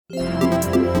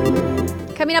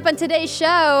Coming up on today's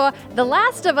show, The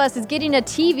Last of Us is getting a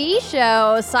TV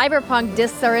show, Cyberpunk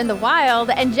discs are in the wild,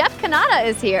 and Jeff Cannata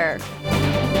is here.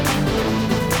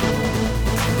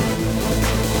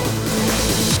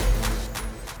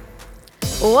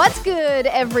 What's good,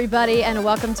 everybody, and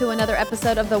welcome to another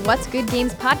episode of the What's Good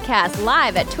Games podcast,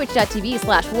 live at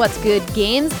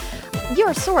twitch.tv/whatsgoodgames,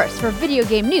 your source for video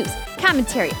game news,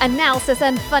 commentary, analysis,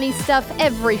 and funny stuff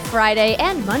every Friday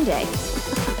and Monday.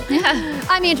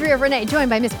 I'm Andrea Renee, joined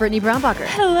by Miss Brittany Braunbacher.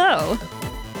 Hello.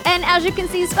 And as you can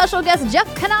see, special guest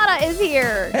Jeff Cannata is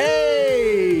here.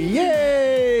 Hey!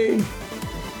 Yay!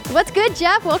 What's good,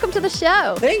 Jeff? Welcome to the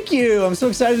show. Thank you. I'm so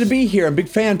excited to be here. I'm big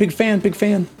fan. Big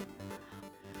fan.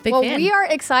 We are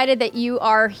excited that you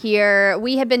are here.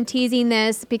 We have been teasing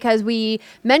this because we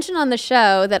mentioned on the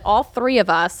show that all three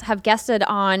of us have guested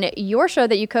on your show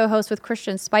that you co-host with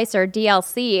Christian Spicer,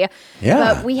 DLC.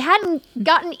 Yeah. But we hadn't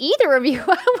gotten either of you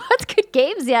on What's Good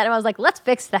Games yet. And I was like, let's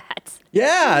fix that.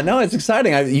 Yeah, no, it's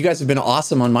exciting. You guys have been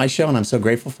awesome on my show, and I'm so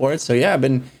grateful for it. So yeah, I've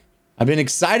been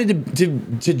excited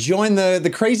to join the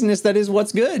craziness that is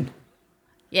What's Good.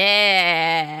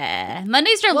 Yeah.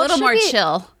 Mondays are a little more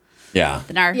chill. Yeah.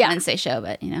 Than our Wednesday show,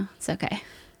 but it's okay.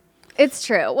 It's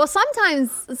true. Well,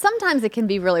 sometimes it can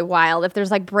be really wild if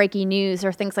there's like breaking news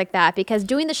or things like that, because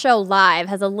doing the show live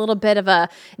has a little bit of a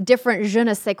different je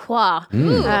ne sais quoi I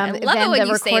love it than when the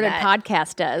you say recorded that.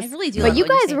 podcast does. I really do But love you when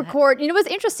you guys say record. You know what's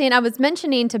interesting? I was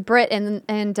mentioning to Britt and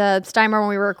Steimer when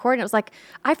we were recording. It was like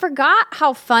I forgot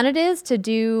how fun it is to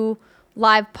do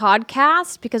live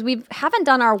podcasts because we haven't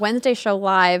done our Wednesday show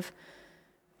live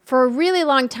for a really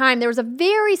long time. There was a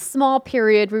very small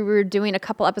period where we were doing a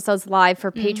couple episodes live for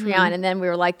Patreon, and then we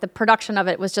were like, the production of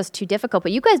it was just too difficult.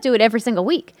 But you guys do it every single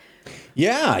week.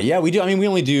 Yeah, we do. I mean, we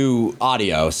only do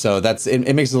audio, so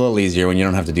it makes it a little easier when you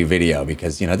don't have to do video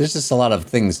because, there's just a lot of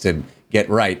things to get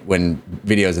right when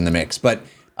video's in the mix. But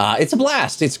it's a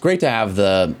blast. It's great to have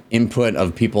the input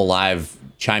of people live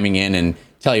chiming in and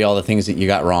tell you all the things that you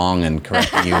got wrong and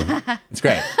correcting you. It's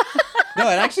great. No,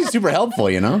 it actually is super helpful,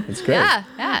 It's great. Yeah.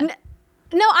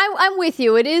 No, I'm with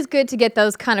you. It is good to get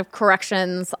those kind of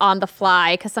corrections on the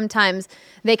fly because sometimes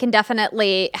they can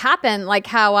definitely happen, like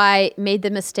how I made the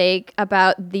mistake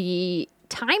about the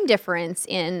time difference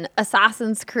in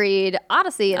Assassin's Creed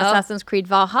Odyssey and Assassin's Creed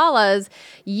Valhalla's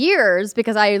years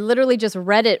because I literally just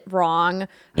read it wrong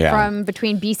from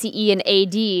between BCE and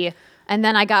AD. And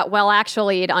then I got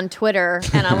actually'd on Twitter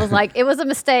and I was like, it was a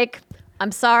mistake.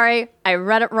 I'm sorry, I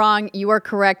read it wrong. You are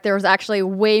correct. There was actually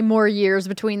way more years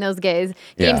between those games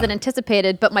than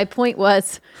anticipated. But my point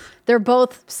was, they're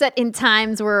both set in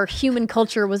times where human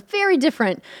culture was very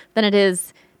different than it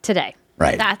is today.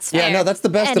 Right. That's fair. Yeah, no, that's the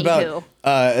best Anywho.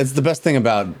 it's the best thing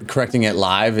about correcting it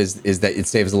live is that it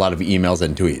saves a lot of emails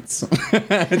and tweets.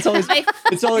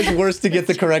 It's always worse to get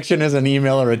the correction as an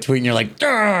email or a tweet and you're like,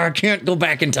 I can't go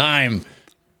back in time.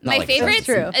 My favorite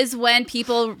is when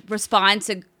people respond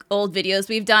to old videos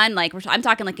we've done, like I'm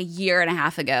talking like a year and a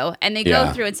half ago, and they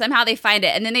go through and somehow they find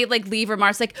it, and then they like leave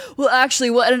remarks like, well, actually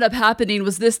what ended up happening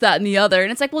was this, that, and the other,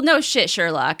 and it's like, well, no shit,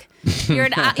 Sherlock. You're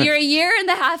a year and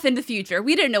a half in the future.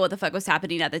 We didn't know what the fuck was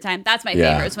happening at the time. That's my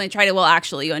favorite, is when they try to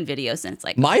actually go on videos, and it's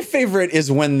like, my favorite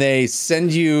is when they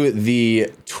send you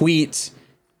the tweet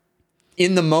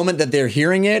in the moment that they're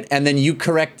hearing it, and then you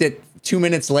correct it 2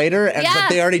 minutes later, but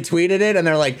they already tweeted it, and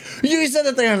they're like, you said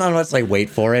that there, and I'm just like,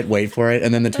 wait for it,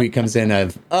 and then the tweet comes in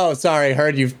of, oh, sorry,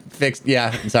 heard you fixed,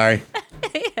 I'm sorry.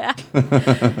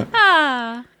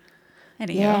 Anyhow.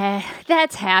 Yeah,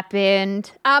 that's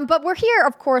happened. But we're here,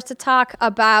 of course, to talk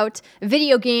about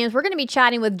video games. We're going to be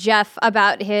chatting with Jeff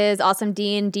about his awesome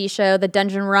D&D show, The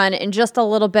Dungeon Run, in just a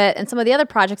little bit, and some of the other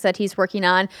projects that he's working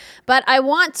on. But I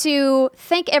want to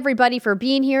thank everybody for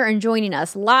being here and joining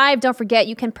us live. Don't forget,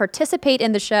 you can participate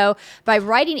in the show by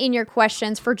writing in your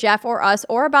questions for Jeff or us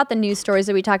or about the news stories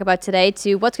that we talk about today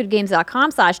to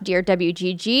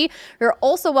whatsgoodgames.com/DearWGG. You're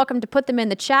also welcome to put them in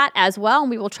the chat as well, and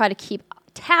we will try to keep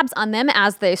tabs on them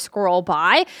as they scroll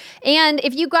by. And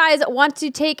if you guys want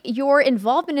to take your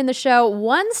involvement in the show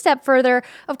one step further,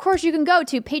 of course, you can go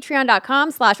to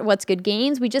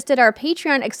patreon.com/whatsgoodgames. We just did our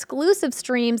Patreon exclusive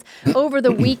streams over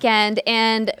the weekend,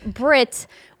 and Britt,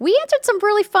 we answered some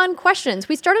really fun questions.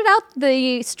 We started out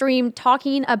the stream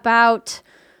talking about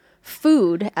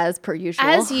food as per usual.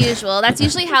 As usual. That's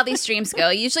usually how these streams go.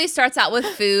 It usually starts out with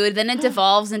food, then it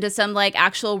devolves into some like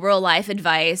actual real life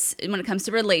advice when it comes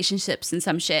to relationships and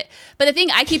some shit. But the thing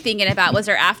I keep thinking about was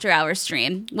our after hours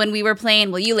stream when we were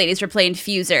playing, well, you ladies were playing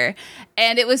Fuser.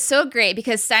 And it was so great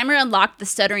because Steimer unlocked the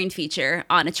stuttering feature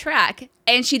on a track.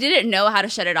 and she didn't know how to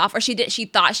shut it off, or she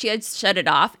thought she had shut it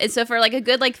off. And so for like a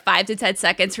good 5 to 10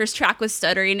 seconds, her track was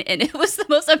stuttering, and it was the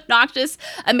most obnoxious,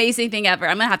 amazing thing ever.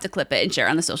 I'm gonna have to clip it and share it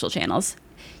on the social channels.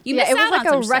 It was like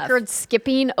a record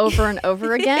skipping over and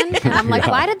over again. And I'm like,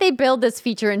 why did they build this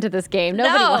feature into this game?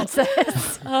 Nobody wants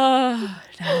this.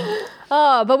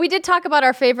 But we did talk about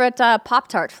our favorite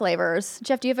Pop-Tart flavors.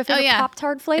 Jeff, do you have a favorite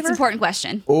Pop-Tart flavor? It's an important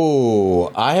question.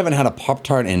 Oh, I haven't had a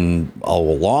Pop-Tart in a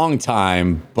long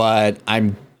time, but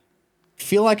I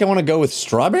feel like I want to go with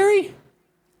strawberry.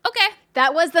 Okay.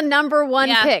 That was the number one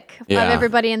pick of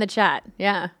everybody in the chat.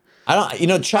 Yeah.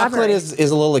 Chocolate is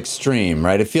a little extreme,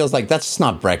 right? It feels like that's just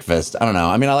not breakfast. I don't know.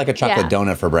 I mean, I like a chocolate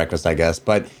donut for breakfast, I guess,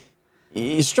 but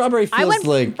strawberry feels I went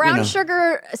like brown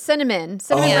sugar, cinnamon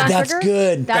brown that's sugar.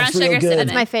 Good. That's real good.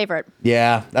 That's my favorite.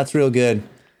 Yeah, that's real good.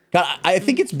 God, I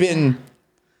think it's been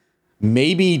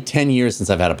maybe 10 years since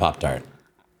I've had a Pop-Tart.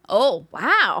 Oh,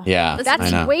 wow. Yeah,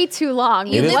 that's way too long.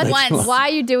 You live once. Why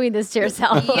are you doing this to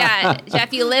yourself? Yeah,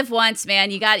 Jeff, you live once,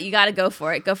 man. You got to go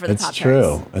for it. Go for the Pop-Tarts. That's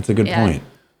true. That's a good point.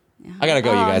 Yeah. I gotta go,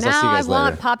 you guys. I'll see you guys later. Now I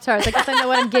want Pop-Tarts. I guess I know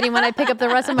what I'm getting when I pick up the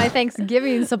rest of my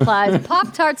Thanksgiving supplies.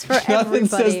 Pop-Tarts for everybody. Nothing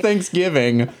says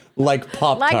Thanksgiving like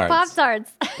Pop-Tarts. Like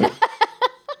Pop-Tarts.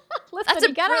 Listen,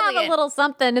 you gotta have a little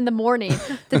something in the morning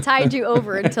to tide you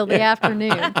over until the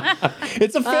afternoon.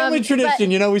 It's a family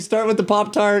tradition. We start with the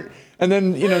Pop-Tart and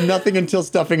then, nothing until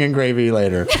stuffing and gravy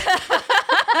later.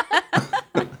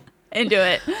 Into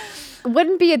it.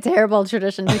 Wouldn't be a terrible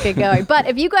tradition to get going. But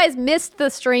if you guys missed the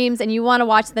streams and you want to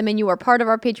watch them and you are part of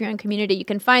our Patreon community, you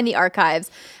can find the archives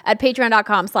at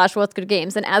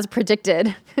patreon.com/whatsgoodgames. And as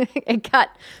predicted, it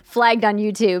got flagged on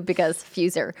YouTube because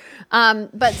Fuser.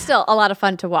 But still a lot of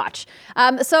fun to watch.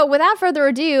 So without further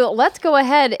ado, let's go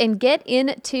ahead and get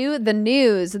into the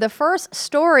news. The first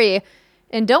story,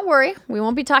 and don't worry, we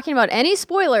won't be talking about any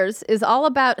spoilers, is all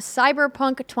about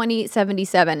Cyberpunk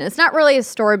 2077. And it's not really a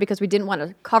story because we didn't want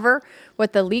to cover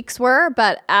what the leaks were,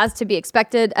 but as to be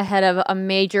expected ahead of a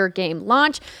major game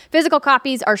launch, physical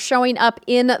copies are showing up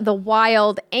in the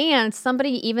wild, and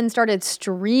somebody even started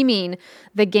streaming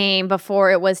the game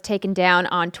before it was taken down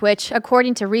on Twitch.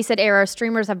 According to Reset Era,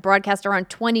 streamers have broadcast around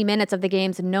 20 minutes of the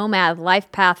game's Nomad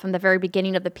life path from the very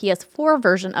beginning of the PS4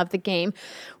 version of the game,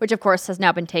 which of course has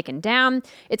now been taken down.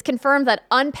 It's confirmed that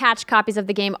unpatched copies of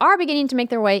the game are beginning to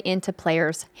make their way into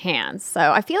players' hands.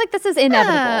 So I feel like this is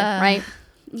inevitable, right?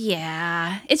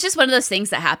 Yeah. It's just one of those things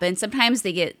that happen. Sometimes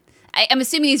they get... I'm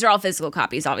assuming these are all physical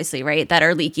copies, obviously, right? That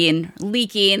are leaking.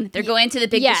 They're going to the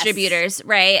big distributors,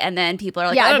 right? And then people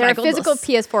are like, they're physical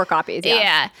PS4 copies.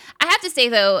 Yeah. I have to say,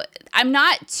 though, I'm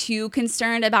not too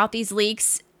concerned about these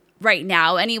leaks right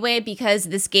now anyway, because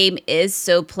this game is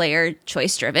so player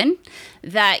choice driven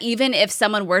that even if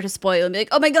someone were to spoil and be like,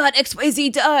 oh my God,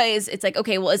 XYZ dies, it's like,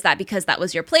 okay, well, is that because that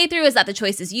was your playthrough? Is that the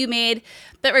choices you made?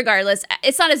 But regardless,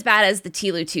 it's not as bad as the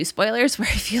TLU 2 spoilers, where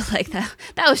I feel like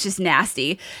that was just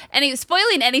nasty. And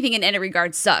spoiling anything in any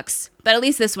regard sucks. But at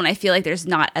least this one, I feel like there's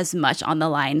not as much on the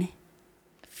line.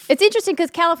 It's interesting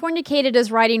because Californicated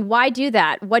is writing, why do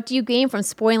that? What do you gain from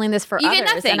spoiling this for others? You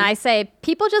get nothing. And I say,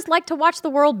 people just like to watch the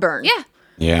world burn.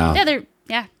 Yeah.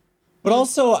 But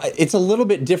also, it's a little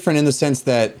bit different in the sense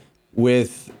that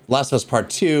with Last of Us Part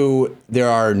 2, there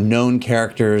are known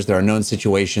characters, there are known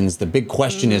situations. The big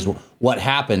question is what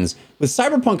happens. With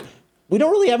Cyberpunk, we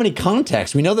don't really have any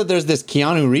context. We know that there's this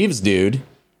Keanu Reeves dude,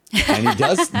 and he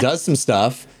does some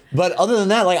stuff. But other than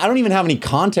that, I don't even have any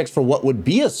context for what would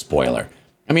be a spoiler.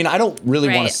 I mean, I don't really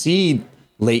want to see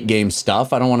late game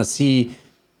stuff. I don't want to see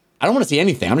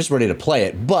anything. I'm just ready to play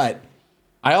it. But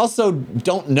I also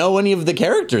don't know any of the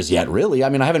characters yet, really. I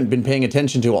mean, I haven't been paying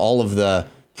attention to all of the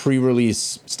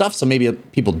pre-release stuff, so maybe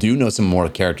people do know some more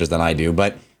characters than I do.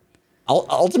 But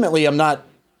ultimately, I'm not...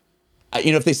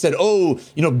 if they said,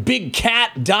 Big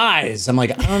Cat dies, I'm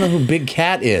like, I don't know who Big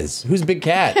Cat is. Who's Big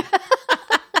Cat?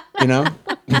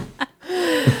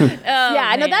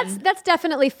 That's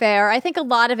definitely fair. I think a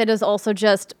lot of it is also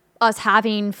just us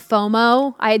having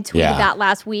FOMO. I had tweeted that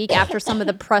last week after some of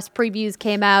the press previews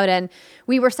came out, and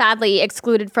we were sadly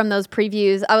excluded from those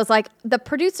previews. I was like, the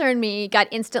producer in me got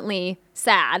instantly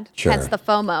sad, hence the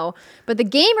FOMO. But the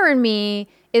gamer in me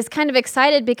is kind of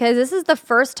excited because this is the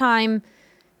first time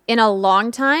in a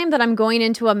long time that I'm going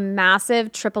into a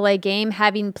massive AAA game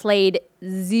having played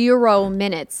 0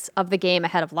 minutes of the game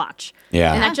ahead of launch.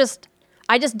 Yeah. And I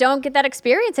just don't get that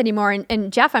experience anymore.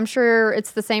 And Jeff, I'm sure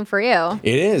it's the same for you.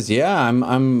 It is, yeah.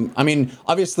 I mean,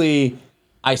 obviously,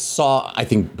 I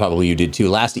think probably you did too.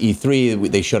 Last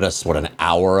E3, they showed us an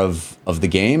hour of the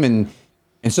game, and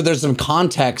so there's some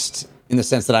context in the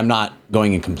sense that I'm not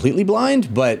going in completely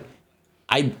blind, but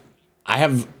I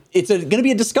have it's going to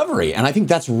be a discovery, and I think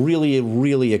that's really,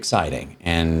 really exciting.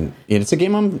 And it's a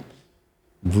game I'm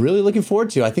really looking forward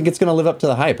to. I think it's going to live up to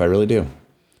the hype. I really do.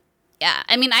 Yeah,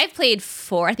 I mean, I've played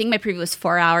 4. I think my preview was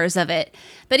 4 hours of it.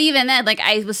 But even then, like,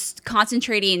 I was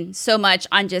concentrating so much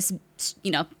on just,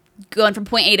 going from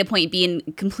point A to point B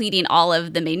and completing all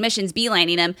of the main missions,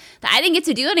 beelining them, that I didn't get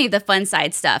to do any of the fun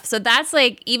side stuff. So that's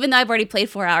like, even though I've already played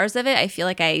 4 hours of it, I feel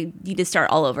like I need to start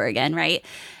all over again, right?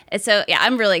 And so, yeah,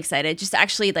 I'm really excited just to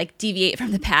actually like deviate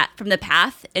from the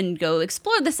path and go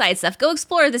explore the side stuff, go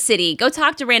explore the city, go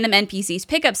talk to random NPCs,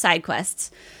 pick up side quests.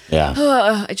 Yeah.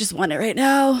 I just want it right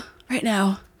now. Right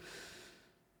now.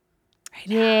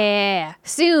 Yeah.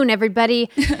 Soon, everybody.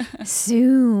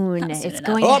 Soon. It's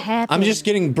going to happen. I'm just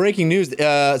getting breaking news.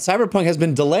 Cyberpunk has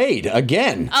been delayed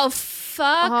again. Oh,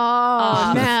 fuck.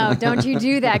 Oh, no. Don't you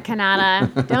do that,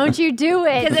 Kanata. Don't you do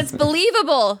it. Because it's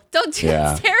believable. Don't do it.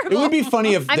 It's terrible. It would be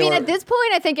funny if at this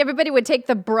point, I think everybody would take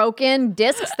the broken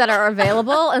discs that are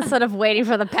available instead of waiting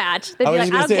for the patch. They'd be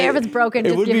like, I don't care if it's broken.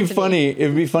 It would be funny. It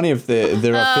would be funny if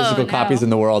there are physical copies in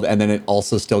the world and then it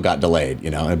also still got delayed.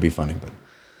 It'd be funny. But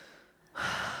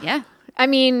yeah. I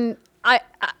mean,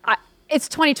 it's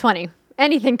 2020.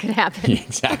 Anything could happen.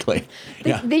 Exactly.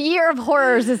 The year of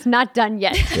horrors is not done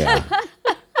yet. Yeah.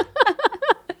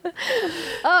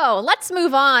 Oh, let's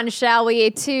move on, shall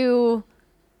we, to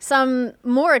some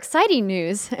more exciting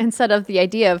news instead of the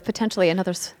idea of potentially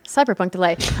another Cyberpunk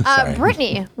delay.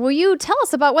 Brittany, will you tell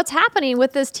us about what's happening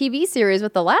with this TV series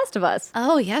with The Last of Us?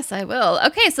 Oh, yes, I will.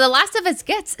 Okay, so The Last of Us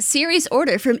gets series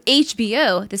order from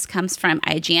HBO. This comes from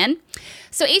IGN.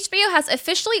 So HBO has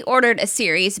officially ordered a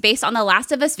series based on the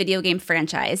Last of Us video game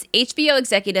franchise. HBO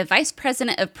Executive Vice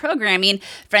President of Programming,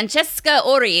 Francesca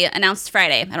Ori, announced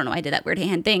Friday. I don't know why I did that weird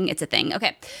hand thing. It's a thing.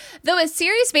 Okay. Though a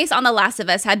series based on The Last of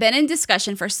Us had been in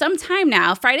discussion for some time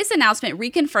now, Friday's announcement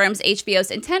reconfirms HBO's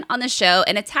intent on the show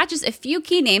and attaches a few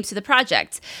key names to the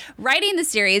project. Writing the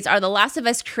series are The Last of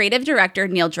Us creative director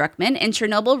Neil Druckmann and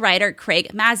Chernobyl writer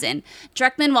Craig Mazin.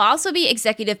 Druckmann will also be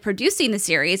executive producing the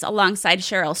series alongside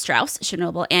Cheryl Strauss, Chernobyl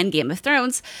and Game of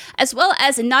Thrones, as well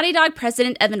as Naughty Dog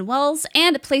president Evan Wells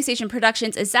and PlayStation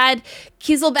Productions Azad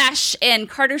Kizilbash and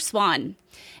Carter Swan.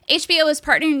 HBO is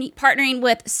partnering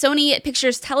with Sony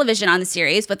Pictures Television on the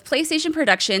series, with PlayStation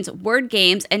Productions, Word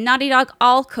Games, and Naughty Dog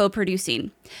all co-producing.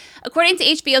 According to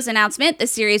HBO's announcement, the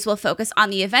series will focus on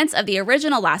the events of the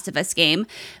original Last of Us game,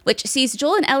 which sees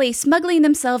Joel and Ellie smuggling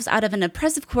themselves out of an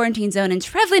oppressive quarantine zone and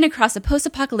traveling across a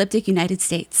post-apocalyptic United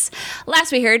States.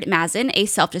 Last we heard, Mazin, a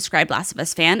self-described Last of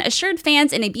Us fan, assured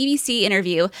fans in a BBC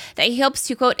interview that he hopes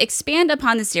to, quote, expand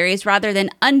upon the series rather than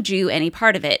undo any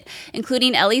part of it,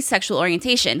 including Ellie's sexual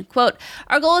orientation. Quote,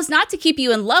 our goal is not to keep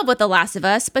you in love with The Last of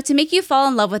Us, but to make you fall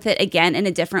in love with it again in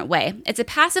a different way. It's a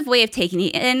passive way of taking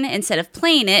it in instead of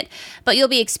playing it, but you'll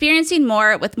be experiencing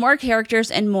more with more characters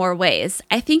and more ways.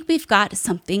 I think we've got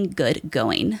something good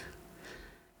going.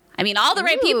 I mean, all the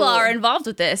right people are involved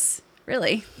with this,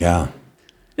 really. Yeah.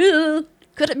 Could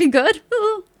it be good?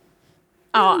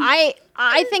 I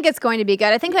think it's going to be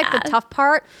good. I think like the tough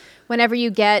part whenever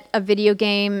you get a video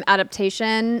game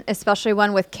adaptation, especially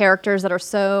one with characters that are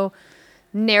so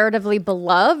narratively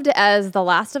beloved as The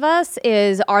Last of Us,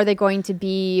 is are they going to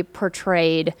be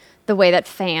portrayed the way that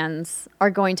fans are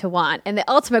going to want? And the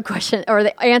ultimate question, or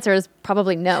the answer, is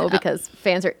probably no, because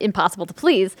fans are impossible to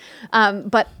please.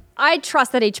 But I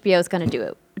trust that HBO is going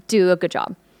to do a good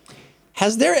job.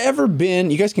 Has there ever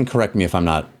been, you guys can correct me if I'm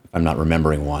not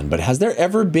remembering one, but has there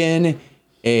ever been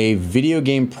a video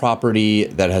game property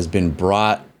that has been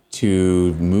brought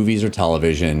to movies or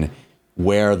television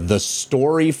where the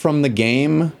story from the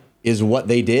game is what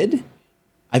they did?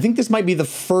 I think this might be the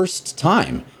first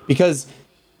time, because,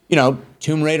 you know,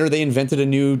 Tomb Raider, they invented a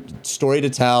new story to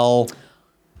tell.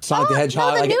 Sonic the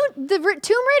Hedgehog. No, the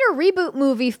Tomb Raider reboot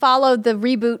movie followed the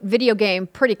reboot video game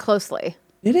pretty closely.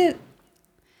 Did it?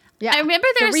 Yeah, I remember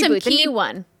there were some key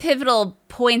one. pivotal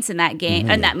points in that game,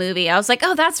 in that movie. I was like,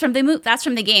 oh, that's from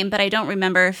the game, but I don't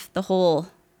remember if the whole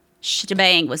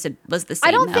shebang was the same.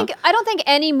 I don't think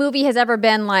any movie has ever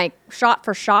been like shot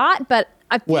for shot, but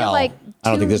I feel like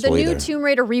the new Tomb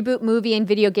Raider reboot movie and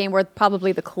video game were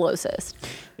probably the closest.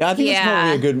 Yeah, I think it's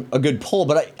probably a good pull,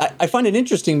 but I find it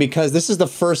interesting because this is the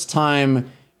first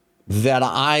time that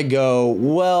I go,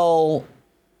 well,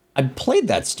 I played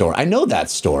that story. I know that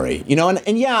story, you know, and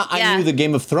I knew the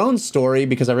Game of Thrones story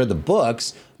because I read the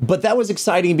books, but that was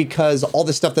exciting because all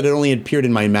the stuff that had only appeared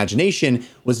in my imagination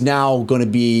was now going to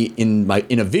be in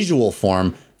a visual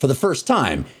form for the first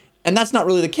time. And that's not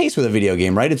really the case with a video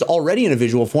game, right? It's already in a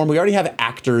visual form. We already have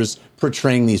actors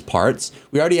portraying these parts.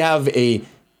 We already have a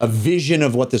vision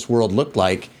of what this world looked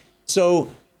like.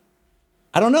 So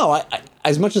I don't know.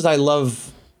 as much as I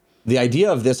love the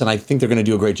idea of this, and I think they're going to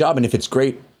do a great job, and if it's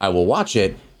great, I will watch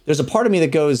it. There's a part of me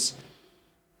that goes,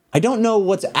 I don't know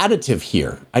what's additive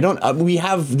here. We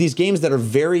have these games that are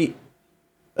very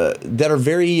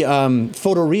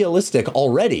photorealistic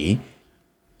already.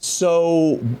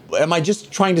 So am I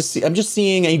just trying to see? I'm just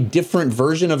seeing a different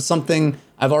version of something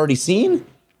I've already seen.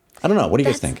 I don't know. What do you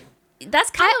guys think? That's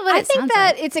kind of what I think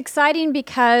that it's exciting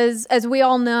because, as we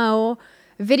all know,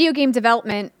 video game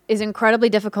development is incredibly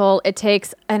difficult. It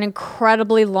takes an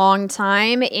incredibly long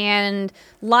time, and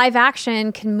live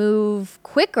action can move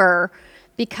quicker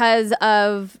because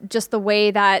of just the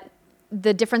way that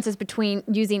the differences between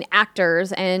using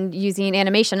actors and using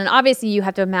animation. And obviously you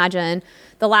have to imagine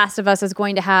The Last of Us is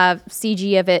going to have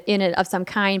CG of some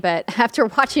kind, but after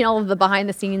watching all of the behind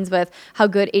the scenes with how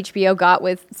good HBO got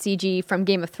with CG from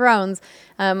Game of Thrones,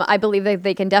 I believe that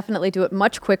they can definitely do it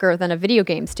much quicker than a video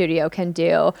game studio can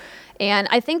do. And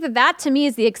I think that to me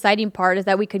is the exciting part, is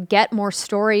that we could get more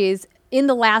stories in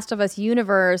the Last of Us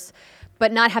universe,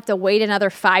 but not have to wait another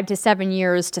 5 to 7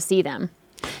 years to see them.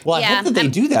 Well, I hope that they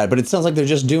do that, but it sounds like they're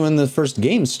just doing the first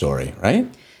game story, right?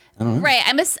 I don't know. Right.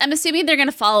 I'm assuming they're going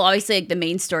to follow, obviously, like the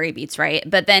main story beats, right?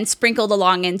 But then sprinkled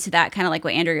along into that, kind of like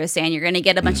what Andrew was saying, you're going to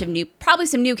get a bunch of probably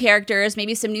some new characters,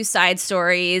 maybe some new side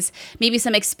stories, maybe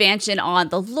some expansion on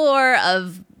the lore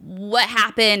of what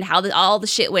happened, how all the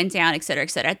shit went down, et cetera,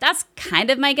 et cetera. That's kind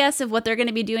of my guess of what they're going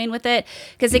to be doing with it.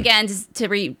 Because again, to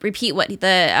repeat what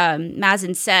the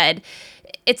Mazin said,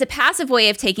 it's a passive way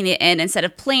of taking it in instead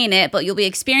of playing it, but you'll be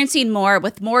experiencing more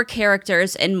with more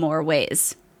characters in more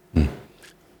ways.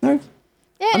 Yeah,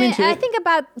 I think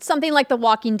about something like The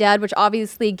Walking Dead, which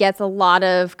obviously gets a lot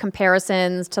of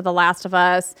comparisons to The Last of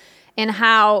Us, and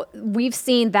how we've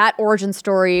seen that origin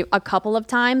story a couple of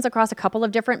times across a couple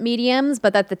of different mediums,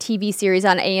 but that the TV series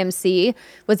on AMC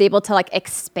was able to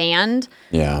expand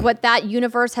what that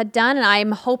universe had done. And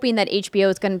I'm hoping that HBO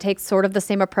is going to take sort of the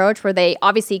same approach, where they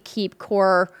obviously keep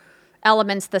core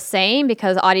elements the same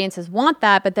because audiences want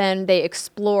that, but then they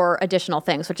explore additional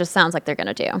things, which just sounds like they're going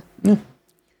to do. Yeah.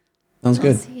 Sounds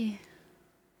good.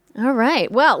 All right.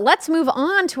 Well, let's move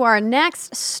on to our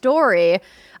next story.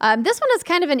 This one is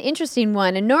kind of an interesting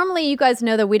one. And normally you guys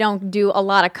know that we don't do a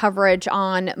lot of coverage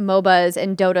on MOBAs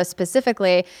and Dota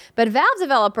specifically, but Valve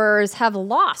developers have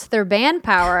lost their ban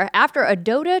power after a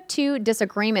Dota 2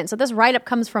 disagreement. So this write-up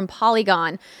comes from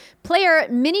Polygon. Player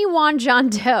Mini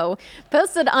Wanjon Do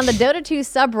posted on the Dota 2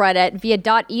 subreddit via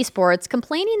 .esports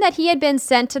complaining that he had been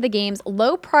sent to the game's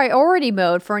low priority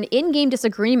mode for an in-game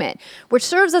disagreement, which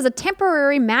serves as a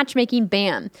temporary matchmaking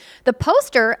ban. The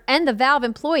poster and the Valve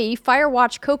employee,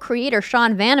 Firewatch co-creator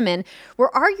Sean Vanneman,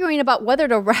 were arguing about whether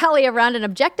to rally around an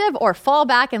objective or fall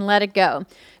back and let it go.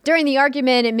 During the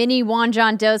argument, Mini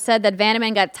Wanjon Do said that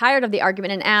Vanneman got tired of the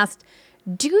argument and asked,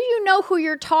 "Do you know who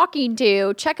you're talking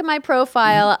to? Check my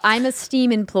profile. I'm a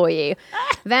Steam employee."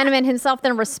 Vanneman himself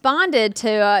then responded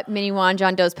to Mini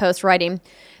Wanjon Do's post, writing,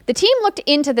 "The team looked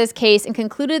into this case and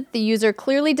concluded the user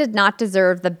clearly did not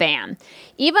deserve the ban.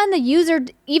 Even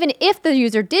if the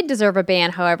user did deserve a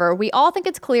ban, however, we all think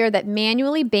it's clear that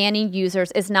manually banning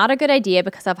users is not a good idea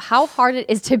because of how hard it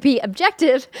is to be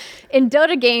objective in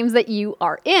Dota games that you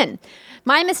are in.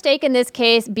 My mistake in this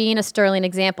case being a sterling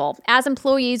example. As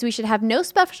employees, we should have no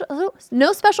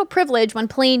special privilege when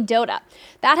playing Dota.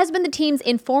 That has been the team's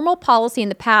informal policy in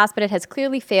the past, but it has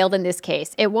clearly failed in this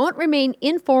case. It won't remain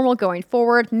informal going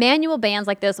forward. Manual bans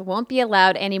like this won't be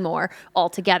allowed anymore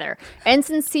altogether. And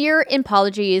sincere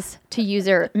apologies to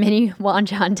user Mini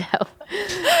Wanjon Do."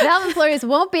 Valve employees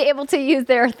won't be able to use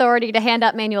their authority to hand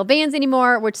out manual bans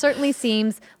anymore, which certainly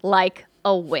seems like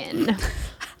a win.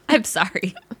 I'm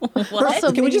sorry.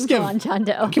 Also, can we just give Wanjon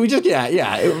Do. Can we just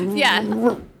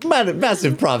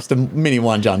massive props to Mini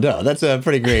Wanjon Do. That's a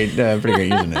pretty great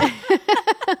username.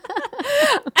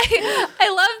 I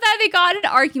love that they got an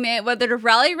argument whether to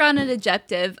rally around an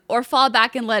objective or fall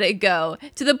back and let it go,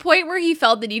 to the point where he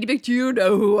felt the need to be, "Do you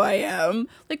know who I am?"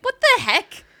 Like, what the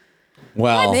heck?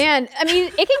 Well, man, I mean,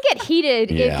 it can get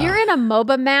heated if you're in a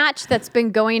MOBA match that's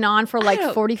been going on for like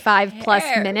 45 plus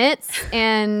minutes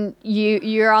and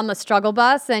you're on the struggle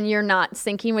bus and you're not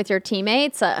syncing with your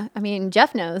teammates. I mean,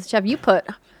 Jeff knows. Jeff,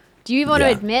 do you want to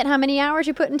admit how many hours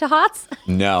you put into HOTS?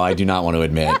 No, I do not want to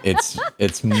admit.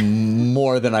 It's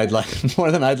more than I'd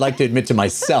like to admit to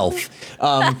myself.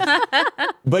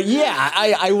 But yeah,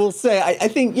 I will say I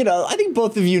think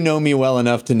both of you know me well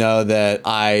enough to know that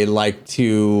I like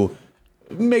to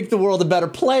make the world a better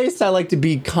place. I like to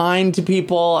be kind to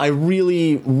people. I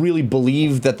really, really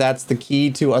believe that that's the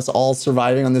key to us all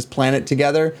surviving on this planet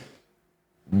together.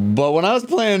 But when I was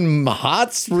playing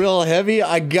HOTS real heavy,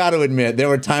 I got to admit, there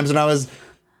were times when I was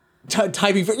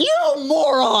typing for, you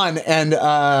moron! And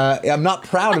I'm not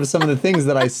proud of some of the things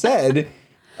that I said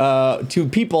to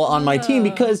people on my team,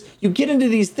 because you get into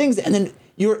these things and then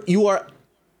you are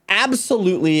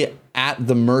absolutely at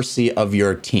the mercy of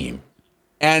your team.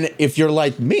 And if you're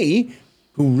like me,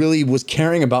 who really was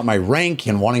caring about my rank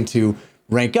and wanting to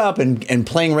rank up and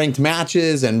playing ranked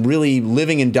matches and really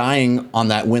living and dying on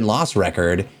that win-loss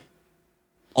record,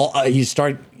 you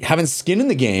start having skin in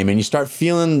the game and you start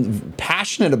feeling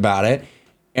passionate about it.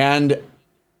 And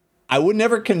I would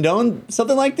never condone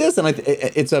something like this. And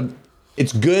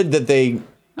it's good that they,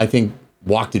 I think,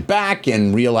 walked it back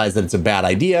and realized that it's a bad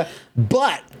idea.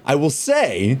 But I will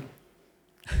say,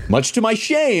 much to my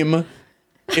shame,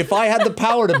 if I had the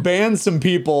power to ban some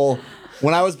people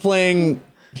when I was playing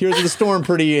Heroes of the Storm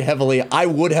pretty heavily, I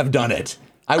would have done it.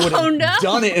 I would have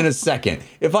done it in a second.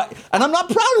 And I'm not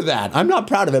proud of that. I'm not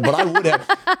proud of it, but I would have.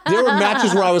 There were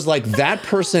matches where I was like, that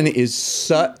person is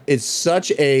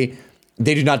such a,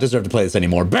 they do not deserve to play this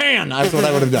anymore. Ban! That's what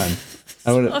I would have done.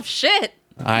 Oh, shit.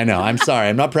 I know. I'm sorry.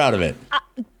 I'm not proud of it.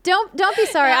 Don't be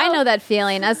sorry. No. I know that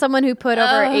feeling. As someone who put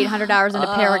over 800 hours into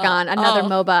Paragon, another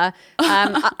MOBA,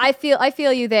 I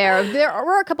feel you there. There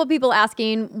were a couple people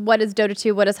asking, what is Dota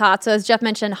 2? What is HOTS? So as Jeff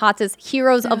mentioned, HOTS is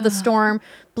Heroes of the Storm,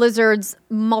 Blizzard's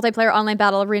multiplayer online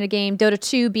battle arena game. Dota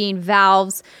 2 being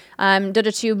Valve's.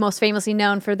 Dota 2 most famously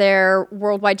known for their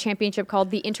worldwide championship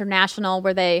called the International,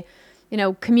 where they,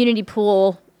 community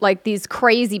pool like these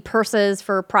crazy purses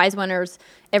for prize winners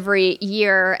every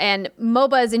year, and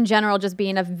MOBAs in general just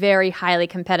being a very highly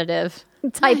competitive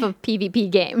type of PvP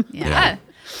game. Yeah.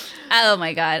 Oh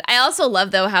my God. I also love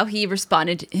though how he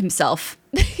responded himself.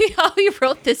 How he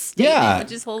wrote this statement,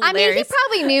 which is hilarious. I mean, he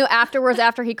probably knew afterwards,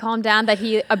 after he calmed down, that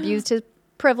he abused his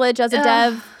privilege as a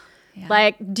dev. Yeah.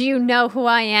 Like, do you know who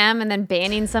I am? And then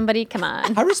banning somebody? Come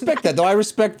on. I respect that, though. I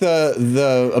respect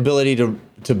the ability to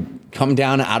come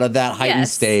down out of that heightened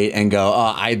state and go,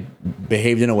 I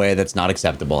behaved in a way that's not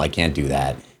acceptable. I can't do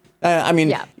that.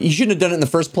 You shouldn't have done it in the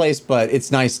first place, but it's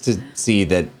nice to see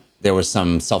that there was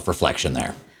some self-reflection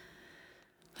there.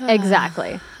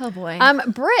 Exactly. Oh, boy.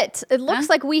 Britt, it looks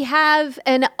like we have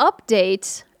an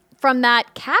update from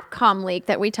that Capcom leak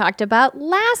that we talked about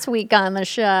last week on the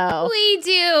show. We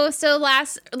do. So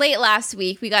late last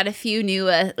week, we got a few new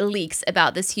leaks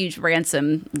about this huge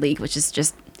ransom leak, which is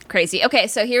just crazy. Okay,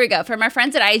 so here we go. From our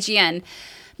friends at IGN.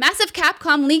 Massive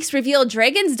Capcom leaks reveal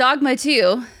Dragon's Dogma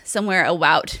 2. Somewhere a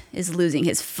wout is losing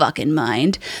his fucking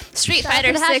mind. Street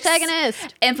Fighter 6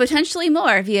 and potentially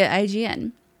more via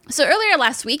IGN. So earlier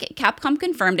last week, Capcom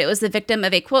confirmed it was the victim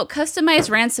of a, quote, customized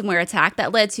ransomware attack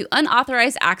that led to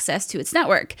unauthorized access to its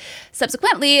network.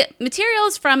 Subsequently,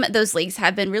 materials from those leaks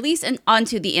have been released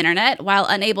onto the internet. While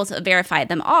unable to verify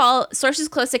them all, sources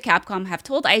close to Capcom have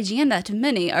told IGN that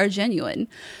many are genuine.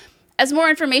 As more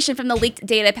information from the leaked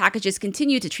data packages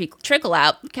continue to trickle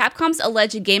out, Capcom's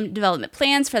alleged game development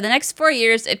plans for the next 4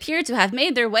 years appear to have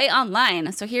made their way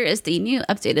online. So here is the new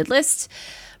updated list.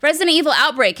 Resident Evil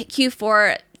Outbreak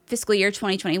Q4 fiscal year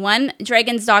 2021,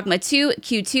 Dragon's Dogma 2,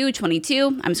 Q2 22,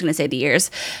 I'm just going to say the years,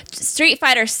 Street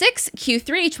Fighter 6,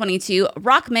 Q3 22,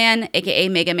 Rockman, aka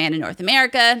Mega Man in North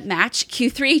America, Match,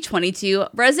 Q3 22,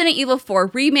 Resident Evil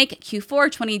 4 Remake,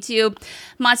 Q4 22,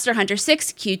 Monster Hunter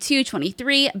 6, Q2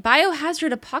 23,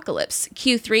 Biohazard Apocalypse,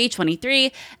 Q3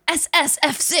 23,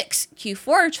 SSF6,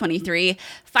 Q4 23,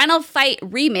 Final Fight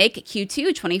Remake,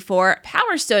 Q2 24,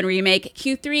 Power Stone Remake,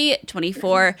 Q3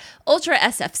 24, Ultra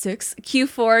SF6,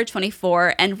 Q4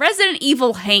 24, and Resident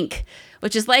Evil Hank,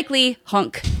 which is likely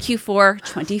Hunk, Q4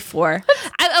 24.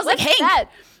 I was like, Hank.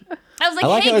 I was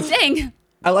like, Hank, dang.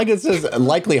 I like it says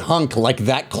likely Hunk, like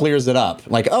that clears it up.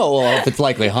 Like, oh, well, if it's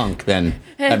likely Hunk, then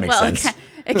that makes sense.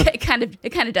 It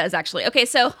kind of does, actually. Okay,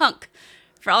 so Hunk.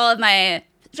 For all of my...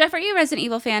 Jeff, are you a Resident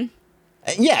Evil fan?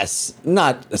 Yes,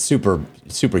 not a super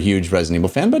huge Resident Evil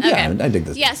fan, but yeah, I dig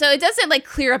this. Yeah, so it doesn't like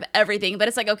clear up everything, but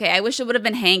it's like, okay, I wish it would have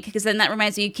been Hank, because then that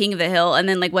reminds me of King of the Hill, and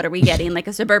then like, what are we getting? Like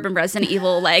a suburban Resident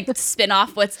Evil like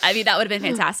spinoff? That would have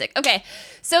been fantastic. Okay,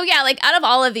 so yeah, like out of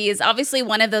all of these, obviously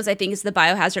one of those I think is the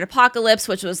Biohazard Apocalypse,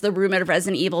 which was the rumored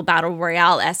Resident Evil Battle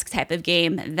Royale-esque type of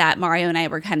game that Mario and I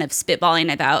were kind of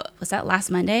spitballing about. Was that last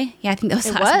Monday? Yeah, I think that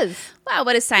was last Monday. Wow,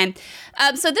 what is time?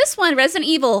 So this one, Resident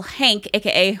Evil Hank,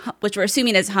 aka, which we're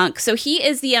assuming is Hunk. So he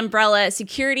is the Umbrella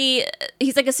security.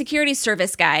 He's like a security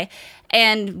service guy,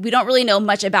 and we don't really know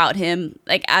much about him,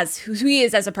 like as who he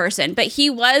is as a person. But he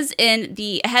was in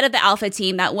the head of the alpha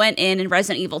team that went in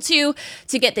Resident Evil 2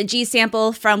 to get the G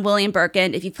sample from William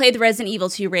Birkin. If you played the Resident Evil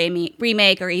 2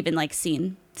 remake or even like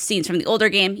seen scenes from the older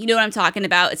game, you know what I'm talking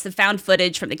about. It's the found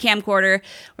footage from the camcorder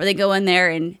where they go in there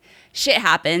and shit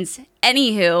happens.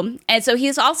 Anywho, and so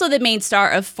he's also the main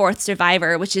star of Fourth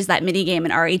Survivor, which is that minigame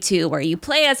in RE2 where you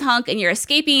play as Hunk and you're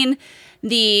escaping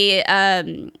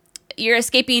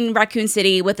Raccoon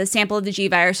City with a sample of the G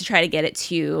virus to try to get it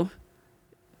to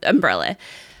Umbrella.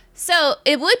 So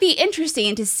it would be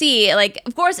interesting to see, like,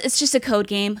 of course, it's just a code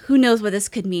game. Who knows what this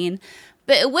could mean?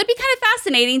 But it would be kind of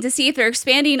fascinating to see if they're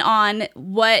expanding on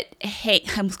what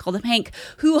Hank, I almost called him Hank,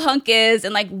 who Hunk is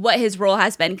and like what his role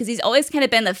has been. Because he's always kind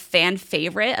of been the fan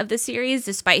favorite of the series,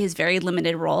 despite his very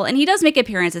limited role. And he does make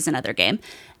appearances in other game.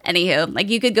 Anywho, like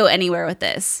you could go anywhere with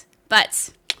this.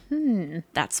 But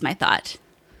that's my thought.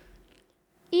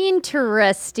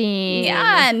 Interesting.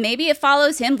 Yeah, maybe it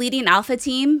follows him leading Alpha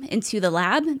Team into the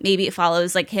lab. Maybe it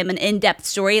follows like him an in-depth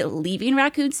story leaving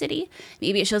Raccoon City.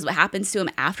 Maybe it shows what happens to him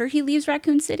after he leaves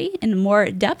Raccoon City in more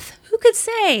depth. Who could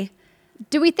say?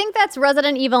 Do we think that's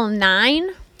Resident Evil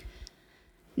 9?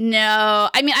 No.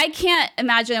 I mean, I can't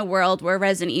imagine a world where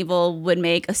Resident Evil would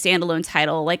make a standalone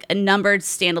title, like a numbered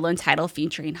standalone title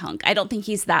featuring Hunk. I don't think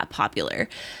he's that popular.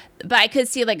 But I could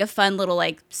see like a fun little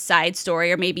like side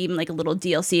story or maybe even like a little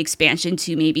DLC expansion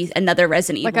to maybe another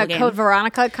Resident Evil game. Like a Code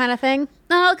Veronica kind of thing?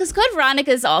 No, because Code Veronica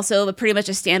is also pretty much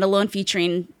a standalone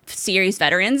featuring series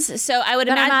veterans. So I would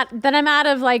imagine... Then I'm out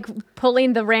of like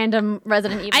pulling the random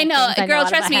Resident Evil I know. Girl,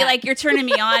 trust me, hat. Like you're turning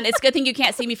me on. It's a good thing you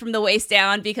can't see me from the waist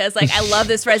down because like I love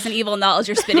this Resident Evil knowledge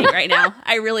you're spinning right now.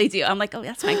 I really do. I'm like, oh,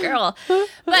 that's my girl. But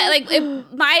like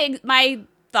my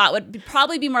thought would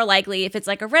probably be more likely if it's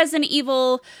like a Resident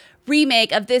Evil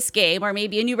remake of this game or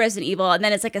maybe a new Resident Evil and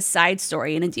then it's like a side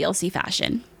story in a DLC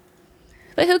fashion.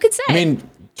 But who could say? I mean,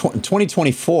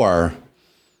 2024,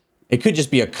 it could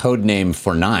just be a code name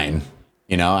for 9.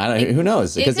 You know, who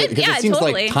knows? Because it seems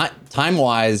totally. Like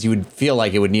time-wise, you would feel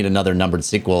like it would need another numbered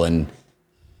sequel in,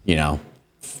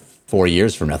 4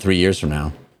 years from now, 3 years from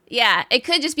now. Yeah, it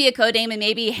could just be a code name and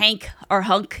maybe Hank or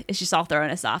Hunk is just all throwing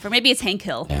us off. Or maybe it's Hank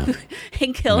Hill. Yeah.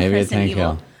 Hank Hill maybe Resident it's Hank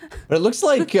Evil. Hill. But it looks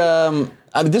like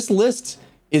this list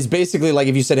is basically like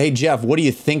if you said, hey, Jeff, what do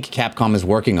you think Capcom is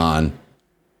working on?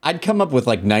 I'd come up with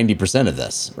like 90% of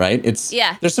this, right?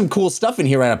 There's some cool stuff in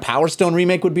here. Right? A Power Stone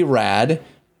remake would be rad.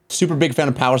 Super big fan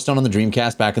of Power Stone on the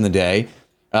Dreamcast back in the day.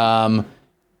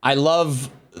 I love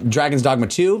Dragon's Dogma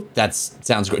 2. That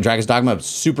sounds great. Dragon's Dogma,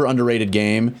 super underrated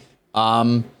game.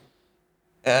 I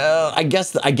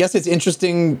guess it's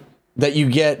interesting that you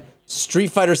get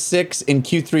Street Fighter 6 in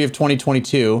Q3 of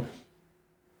 2022,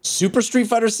 Super Street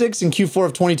Fighter 6 in Q4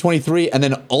 of 2023, and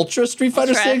then Ultra Street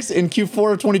Fighter 6 in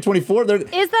Q4 of 2024.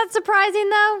 Is that surprising,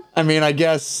 though? I mean, I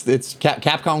guess it's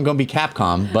Capcom gonna be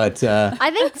Capcom, but...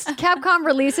 I think Capcom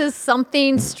releases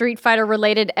something Street Fighter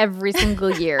related every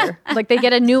single year. Like, they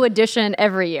get a new edition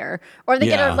every year. Or they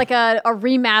get a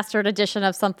remastered edition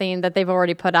of something that they've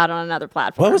already put out on another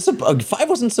platform. What was 5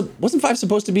 wasn't 5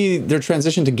 supposed to be their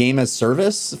transition to game as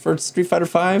service for Street Fighter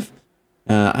 5?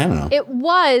 I don't know. It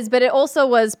was, but it also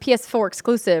was PS4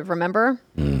 exclusive, remember?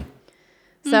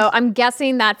 So I'm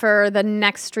guessing that for the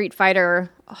next Street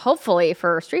Fighter, hopefully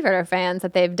for Street Fighter fans,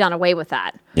 that they've done away with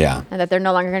that. Yeah. And that they're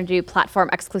no longer going to do platform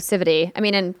exclusivity. I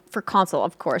mean, and for console,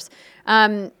 of course.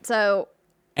 So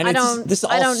and I don't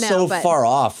know. So far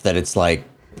off that it's like,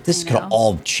 this could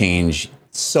all change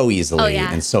so easily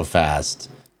and so fast.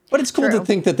 But it's cool to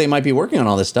think that they might be working on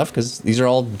all this stuff because these are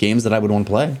all games that I would want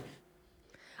to play.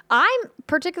 I'm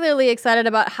particularly excited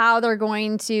about how they're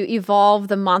going to evolve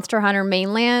the Monster Hunter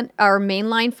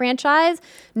mainline franchise,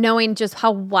 knowing just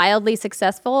how wildly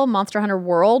successful Monster Hunter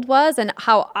World was and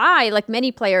how I, like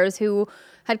many players who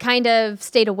had kind of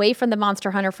stayed away from the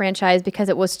Monster Hunter franchise because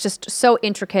it was just so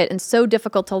intricate and so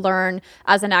difficult to learn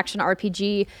as an action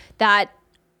RPG that,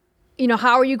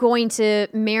 how are you going to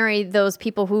marry those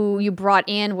people who you brought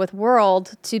in with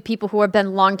World to people who have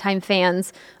been longtime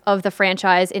fans of the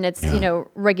franchise in its,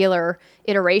 regular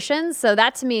iterations? So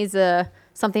that to me is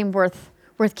something worth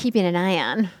keeping an eye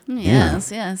on.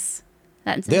 Yes.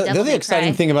 That's the other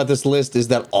exciting thing about this list is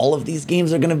that all of these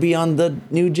games are going to be on the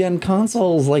new gen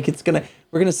consoles. Like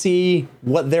we're going to see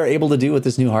what they're able to do with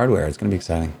this new hardware. It's going to be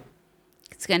exciting.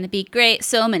 It's going to be great.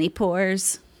 So many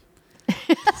pores.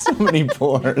 So many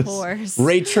pores.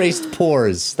 Ray traced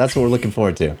pores. That's what we're looking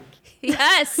forward to.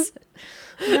 Yes.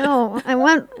 No, I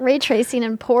want ray tracing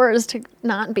and pores to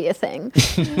not be a thing.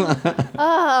 But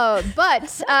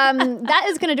that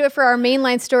is going to do it for our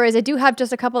mainline stories. I do have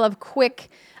just a couple of quick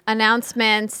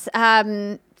announcements.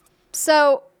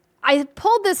 So I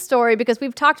pulled this story because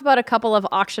we've talked about a couple of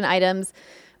auction items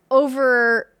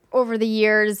over the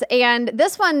years. And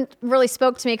this one really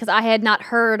spoke to me because I had not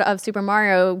heard of Super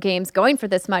Mario games going for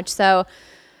this much. So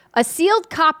A sealed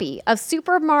copy of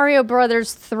Super Mario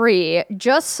Bros. 3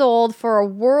 just sold for a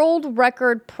world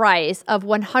record price of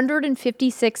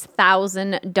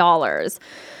 $156,000.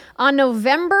 On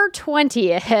November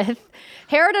 20th,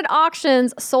 Heritage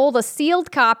Auctions sold a sealed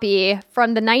copy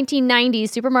from the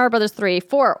 1990s Super Mario Bros. 3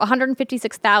 for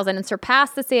 $156,000 and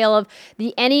surpassed the sale of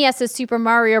the NES's Super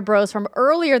Mario Bros. From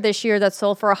earlier this year that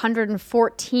sold for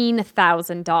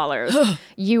 $114,000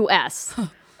 US.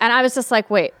 And I was just like,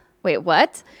 wait,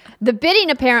 what? The bidding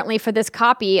apparently for this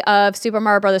copy of Super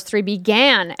Mario Bros. 3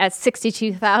 began at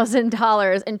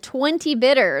 $62,000, and 20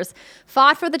 bidders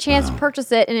fought for the chance to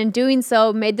purchase it, and in doing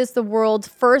so, made this the world's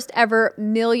first ever $1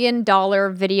 million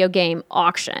video game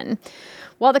auction.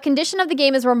 While the condition of the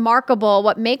game is remarkable,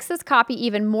 what makes this copy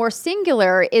even more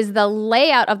singular is the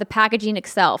layout of the packaging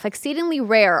itself. Exceedingly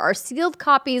rare are sealed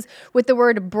copies with the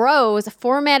word Bros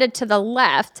formatted to the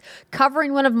left,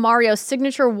 covering one of Mario's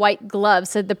signature white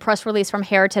gloves, said the press release from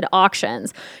Heritage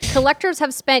Auctions. Collectors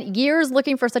have spent years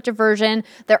looking for such a version,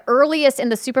 the earliest in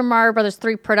the Super Mario Bros.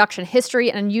 3 production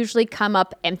history, and usually come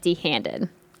up empty-handed.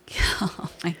 Oh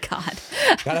my God.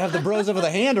 Gotta have the Bros over the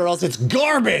hand or else it's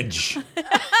garbage.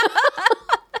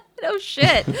 No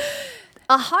shit.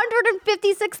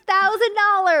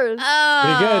 $156,000.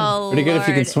 Oh, Pretty good if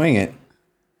you can Lord. swing it.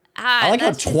 I like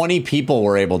how 20 people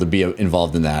were able to be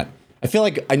involved in that. I feel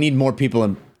like I need more people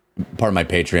in part of my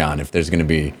Patreon if there's going to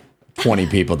be 20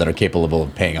 people that are capable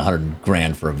of paying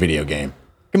 $100,000 for a video game.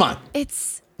 Come on.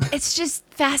 It's just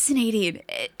fascinating.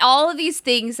 All of these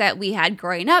things that we had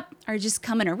growing up are just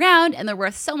coming around, and they're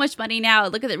worth so much money now.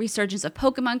 Look at the resurgence of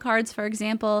Pokemon cards, for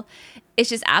example. It's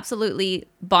just absolutely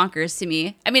bonkers to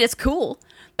me. I mean, it's cool,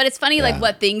 but it's funny like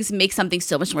what things make something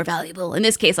so much more valuable. In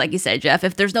this case, like you said, Jeff,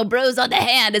 if there's no Bros on the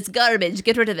hand, it's garbage.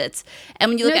 Get rid of it. And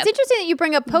when you look it's interesting that you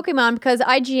bring up Pokemon, because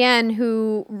IGN,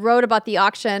 who wrote about the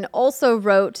auction, also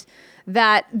wrote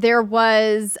that there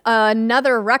was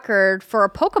another record for a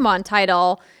Pokemon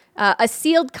title, a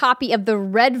sealed copy of the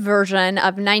red version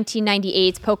of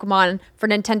 1998's Pokemon for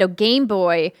Nintendo Game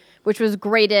Boy, which was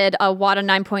graded a WADA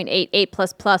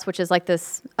 9.88++, which is like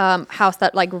this house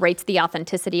that like rates the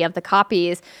authenticity of the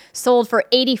copies, sold for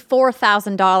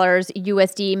 $84,000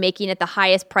 USD, making it the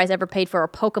highest price ever paid for a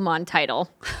Pokemon title.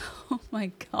 Oh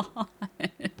my God.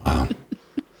 Wow.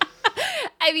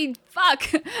 I mean, fuck.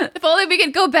 If only we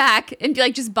could go back and be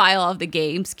like, just buy all of the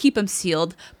games, keep them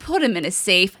sealed, put them in a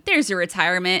safe. There's your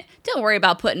retirement. Don't worry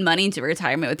about putting money into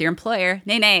retirement with your employer.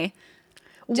 Nay.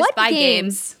 Just What buy games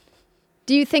games.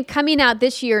 do you think coming out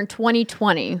this year in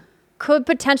 2020 could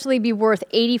potentially be worth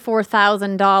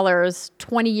 $84,000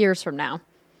 20 years from now?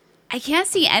 I can't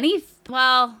see any.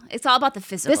 Well, it's all about the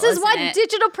physical. This is why isn't it?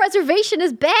 digital preservation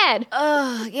is bad.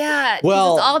 Oh, yeah. 'Cause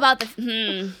Well- it's all about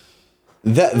the.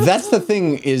 That's the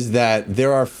thing, is that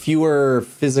there are fewer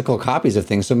physical copies of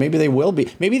things, so maybe they will be.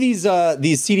 Maybe these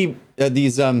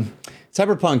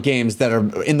Cyberpunk games that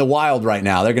are in the wild right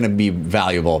now, they're going to be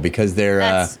valuable because they're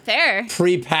That's fair.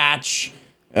 pre-patch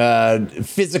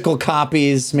physical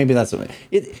copies. Maybe that's what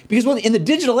because in the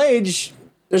digital age,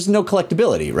 there's no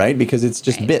collectability, right? Because it's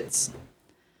just bits.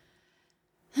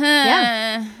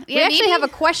 Yeah. We actually have a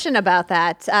question about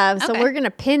that. So Okay. we're going to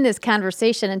pin this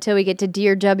conversation until we get to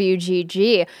Dear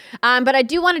WGG. But I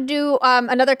do want to do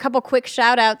another couple quick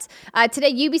shout outs.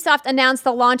 Today, Ubisoft announced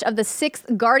the launch of the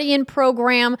 6th Guardian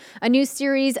program, a new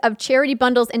series of charity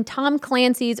bundles in Tom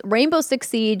Clancy's Rainbow Six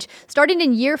Siege. Starting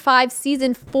in Year 5,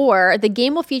 Season 4, the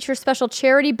game will feature special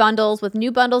charity bundles with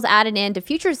new bundles added in to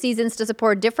future seasons to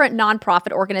support different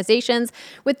nonprofit organizations.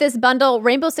 With this bundle,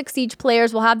 Rainbow Six Siege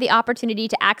players will have the opportunity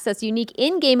to access unique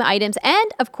in-game items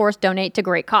and, of course, donate to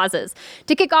great causes.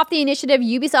 To kick off the initiative,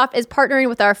 Ubisoft is partnering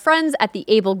with our friends at the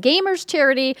Able Gamers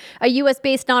Charity, a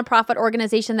U.S.-based nonprofit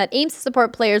organization that aims to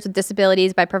support players with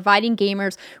disabilities by providing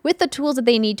gamers with the tools that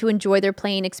they need to enjoy their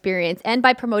playing experience and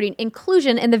by promoting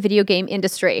inclusion in the video game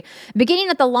industry. Beginning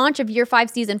at the launch of Year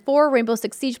 5 Season 4, Rainbow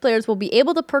Six Siege players will be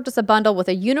able to purchase a bundle with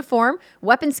a uniform,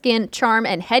 weapon skin, charm,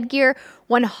 and headgear.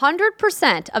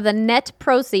 100% of the net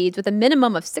proceeds, with a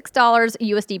minimum of $6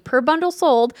 USD per bundle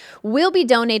sold, will be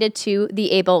donated to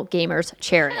the Able Gamers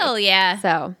Charity. Hell yeah.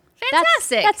 So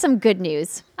Fantastic. That's some good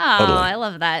news. Oh, Totally. I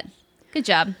love that. Good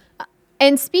job.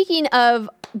 And speaking of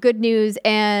good news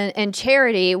and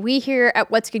charity, we here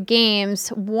at What's Good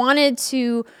Games wanted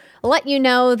to let you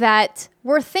know that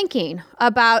we're thinking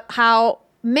about how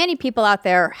many people out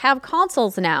there have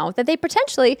consoles now that they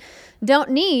potentially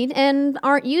don't need and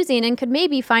aren't using and could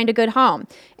maybe find a good home.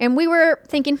 And we were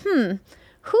thinking, who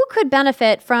could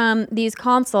benefit from these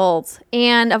consoles?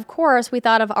 And of course, we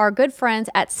thought of our good friends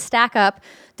at StackUp.com.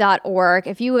 StackUp.org.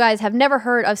 If you guys have never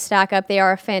heard of StackUp, they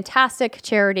are a fantastic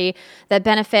charity that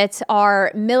benefits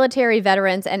our military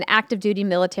veterans and active duty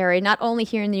military, not only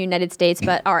here in the United States,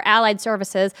 but our allied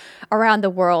services around the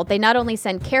world. They not only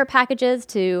send care packages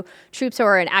to troops who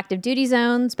are in active duty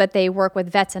zones, but they work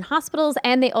with vets in hospitals,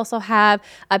 and they also have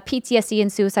a PTSD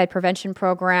and suicide prevention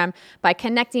program by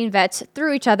connecting vets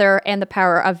through each other and the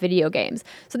power of video games.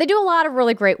 So they do a lot of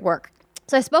really great work.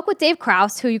 So I spoke with Dave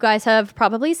Kraus, who you guys have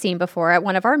probably seen before at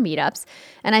one of our meetups.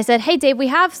 And I said, hey, Dave, we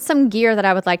have some gear that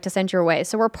I would like to send your way.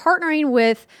 So we're partnering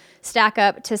with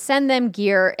StackUp to send them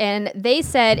gear. And they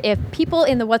said if people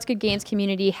in the What's Good Games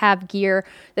community have gear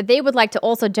that they would like to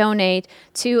also donate,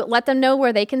 to let them know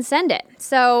where they can send it.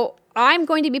 So I'm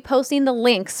going to be posting the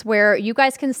links where you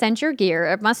guys can send your gear.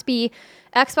 It must be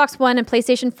Xbox One and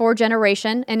PlayStation 4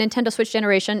 generation and Nintendo Switch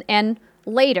generation and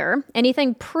later.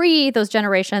 Anything pre those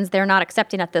generations, they're not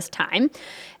accepting at this time.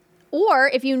 Or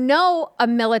if you know a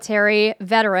military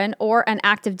veteran or an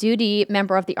active duty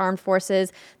member of the armed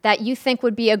forces that you think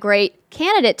would be a great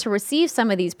candidate to receive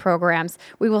some of these programs,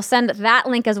 we will send that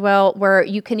link as well, where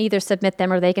you can either submit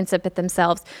them or they can submit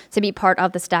themselves to be part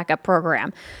of the StackUp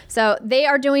program. So they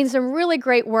are doing some really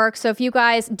great work. So if you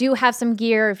guys do have some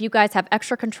gear, if you guys have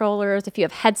extra controllers, if you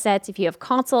have headsets, if you have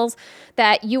consoles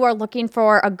that you are looking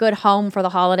for a good home for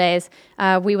the holidays,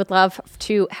 we would love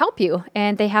to help you.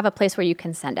 And they have a place where you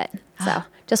can send it. So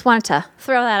just wanted to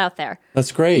throw that out there.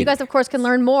 That's great. You guys, of course, can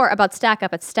learn more about StackUp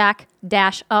at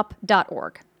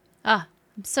stack-up.org. I'm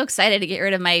so excited to get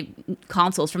rid of my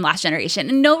consoles from last generation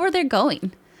and know where they're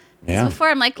going. Yeah. So before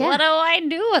I'm like, what do I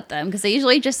do with them? Because they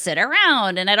usually just sit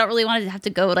around, and I don't really want to have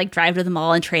to go like drive to the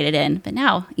mall and trade it in. But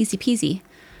now, easy peasy.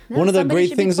 One of the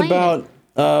great things about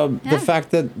the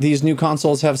fact that these new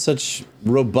consoles have such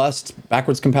robust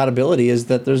backwards compatibility is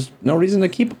that there's no reason to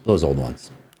keep those old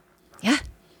ones. Yeah,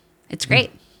 it's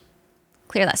great.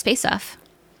 Clear that space off.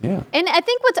 Yeah. And I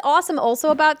think what's awesome also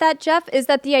about that, Jeff, is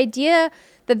that the idea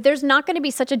that there's not going to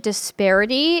be such a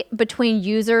disparity between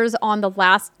users on the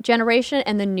last generation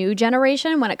and the new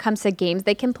generation when it comes to games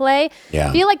they can play. Yeah.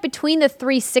 I feel like between the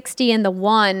 360 and the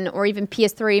One, or even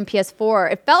PS3 and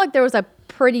PS4, it felt like there was a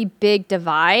pretty big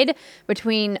divide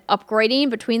between upgrading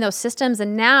between those systems,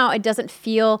 and now it doesn't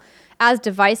feel as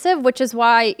divisive, which is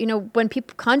why, you know, when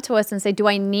people come to us and say, do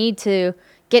I need to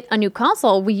get a new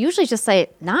console, we usually just say,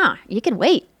 nah, you can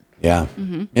wait. Yeah,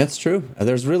 It's true.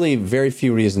 There's really very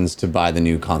few reasons to buy the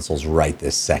new consoles right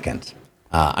this second.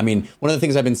 I mean, one of the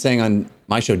things I've been saying on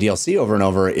my show DLC over and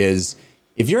over is,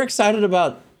 if you're excited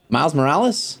about Miles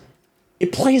Morales,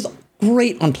 it plays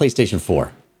great on PlayStation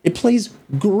 4. It plays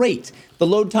great. The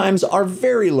load times are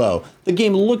very low. The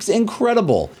game looks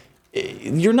incredible.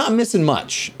 You're not missing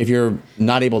much if you're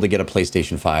not able to get a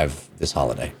PlayStation 5 this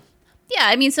holiday. Yeah,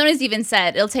 I mean, Sony's even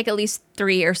said it'll take at least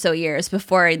 3 or so years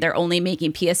before they're only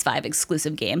making PS5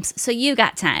 exclusive games. So you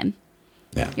got time.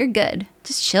 Yeah. You're good.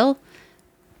 Just chill.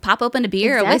 Pop open a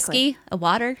beer, a whiskey, a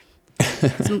water,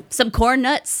 some corn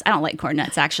nuts. I don't like corn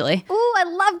nuts, actually. Ooh, I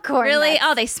love corn Really? nuts.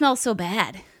 Oh, they smell so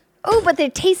bad. Oh, but they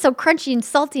taste so crunchy and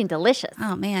salty and delicious.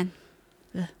 Oh, man.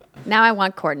 Now I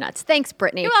want corn nuts. Thanks,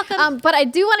 Brittany. You're welcome. But I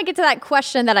do want to get to that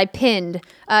question that I pinned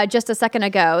just a second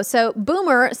ago. So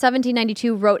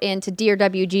Boomer1792 wrote into Dear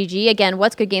WGG, again,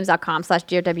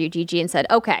 what'sgoodgames.com/Dear WGG, and said,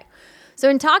 okay, so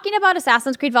in talking about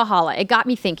Assassin's Creed Valhalla, it got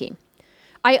me thinking.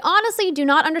 I honestly do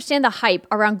not understand the hype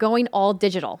around going all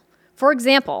digital. For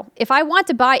example, if I want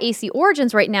to buy AC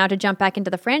Origins right now to jump back into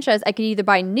the franchise, I could either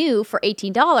buy new for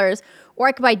 $18 or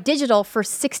I could buy digital for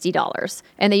 $60.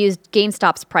 And they used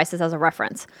GameStop's prices as a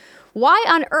reference. Why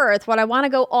on earth would I want to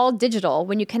go all digital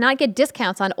when you cannot get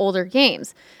discounts on older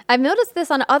games? I've noticed this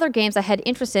on other games I had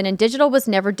interest in, and digital was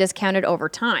never discounted over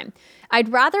time. I'd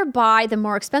rather buy the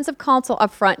more expensive console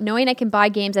upfront, knowing I can buy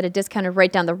games at a discounted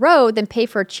rate down the road, than pay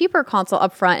for a cheaper console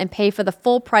upfront and pay for the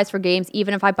full price for games,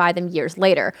 even if I buy them years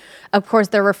later. Of course,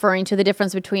 they're referring to the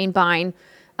difference between buying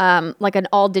like an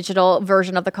all-digital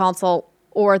version of the console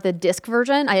or the disc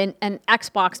version. And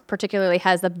Xbox particularly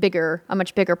has a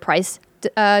much bigger price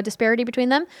disparity between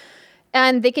them.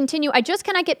 And they continue, I just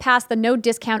cannot get past the no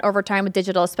discount over time with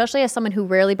digital, especially as someone who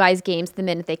rarely buys games the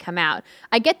minute they come out.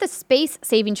 I get the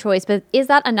space-saving choice, but is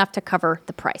that enough to cover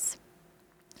the price?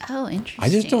 Oh, interesting. I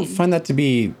just don't find that to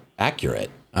be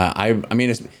accurate. I mean,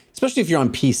 especially if you're on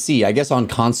PC. I guess on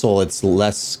console, it's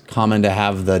less common to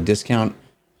have the discount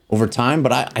over time,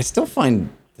 but I still find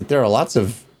that there are lots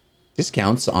of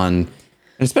discounts on, and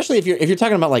especially if you're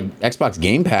talking about like Xbox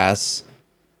Game Pass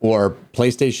or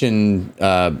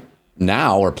PlayStation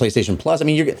Now or PlayStation Plus. I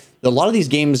mean, a lot of these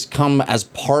games come as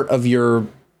part of your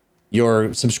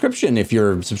subscription if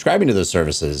you're subscribing to those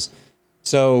services.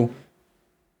 So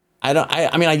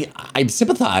I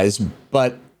sympathize,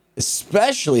 but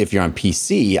especially if you're on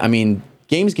PC, I mean,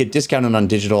 games get discounted on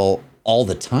digital all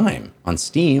the time on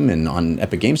Steam and on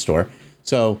Epic Game Store.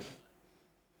 So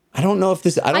I don't know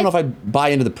if I buy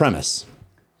into the premise.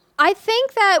 I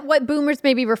think that what Boomers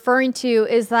may be referring to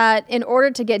is that in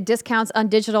order to get discounts on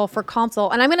digital for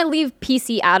console, and I'm going to leave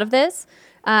PC out of this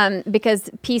because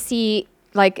PC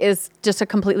is just a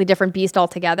completely different beast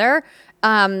altogether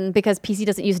because PC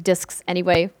doesn't use discs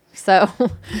anyway. So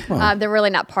they're really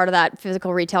not part of that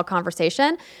physical retail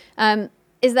conversation.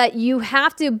 Is that you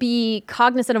have to be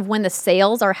cognizant of when the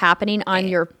sales are happening on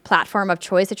your platform of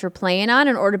choice that you're playing on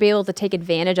in order to be able to take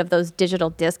advantage of those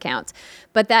digital discounts.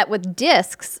 But that with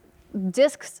discs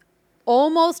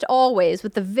almost always,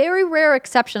 with the very rare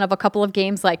exception of a couple of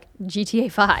games like GTA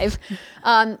 5,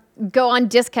 go on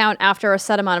discount after a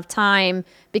set amount of time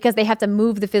because they have to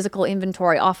move the physical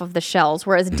inventory off of the shelves,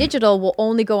 whereas digital will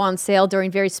only go on sale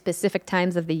during very specific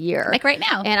times of the year. Like right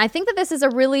now. And I think that this is a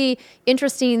really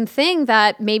interesting thing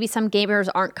that maybe some gamers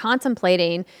aren't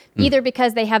contemplating, either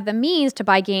because they have the means to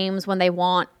buy games when they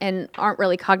want and aren't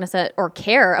really cognizant or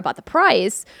care about the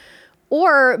price,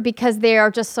 or because they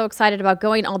are just so excited about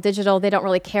going all digital, they don't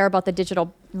really care about the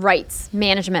digital rights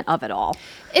management of it all.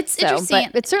 It's interesting.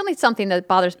 But it's certainly something that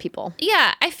bothers people.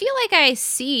 Yeah, I feel like I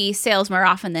see sales more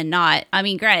often than not. I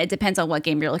mean, granted, it depends on what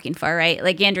game you're looking for, right?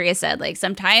 Like Andrea said,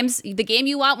 sometimes the game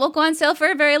you want won't go on sale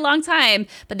for a very long time,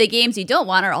 but the games you don't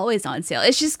want are always on sale.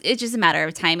 It's just a matter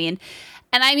of timing.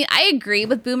 And I mean, I agree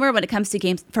with Boomer when it comes to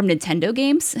games from Nintendo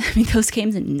games. I mean, those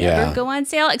games never go on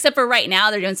sale, except for right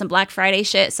now. They're doing some Black Friday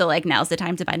shit. So now's the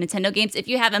time to buy Nintendo games if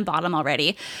you haven't bought them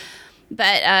already.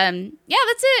 But yeah,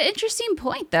 that's an interesting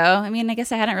point, though. I mean, I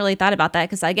guess I hadn't really thought about that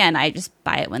because, again, I just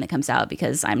buy it when it comes out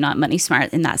because I'm not money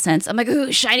smart in that sense. I'm like,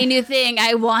 ooh, shiny new thing.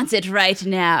 I want it right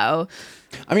now.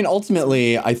 I mean,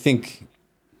 ultimately, I think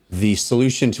the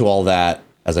solution to all that,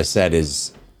 as I said,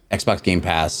 is Xbox Game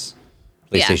Pass,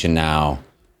 PlayStation Now,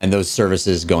 and those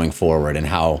services going forward, and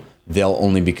how they'll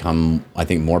only become, I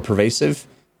think, more pervasive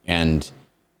and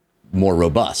more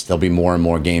robust. There'll be more and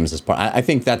more games as part. I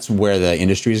think that's where the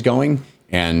industry is going,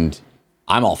 and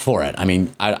I'm all for it. I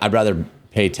mean, I'd rather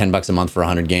pay $10 a month for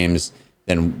 100 games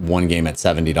than one game at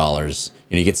 $70.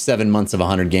 You get 7 months of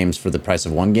 100 games for the price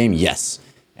of one game. Yes,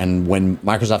 and when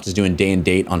Microsoft is doing day and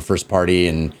date on first party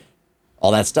and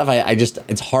all that stuff, I just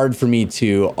it's hard for me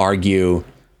to argue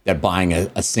that buying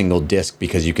a single disc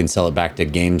because you can sell it back to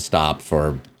GameStop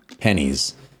for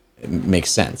pennies makes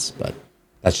sense, but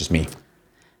that's just me.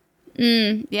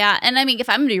 Yeah, and I mean, if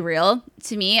I'm gonna be real,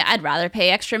 to me, I'd rather pay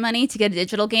extra money to get a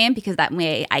digital game because that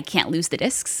way I can't lose the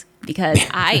discs. Because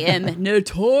I am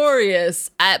notorious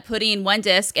at putting one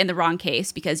disc in the wrong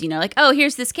case because, oh,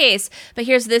 here's this case, but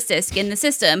here's this disc in the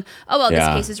system. Oh, well, this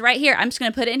case is right here. I'm just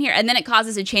going to put it in here. And then it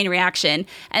causes a chain reaction.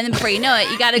 And then before you know it,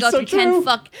 you got to go through 10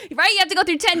 right? You have to go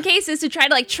through 10 cases to try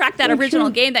to track that original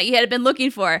game that you had been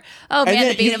looking for. Oh, man,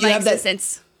 the bane of my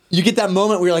existence. You get that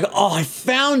moment where you're like, oh, I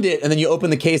found it. And then you open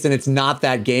the case and it's not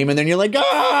that game. And then you're like,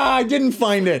 I didn't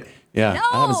find it. Yeah.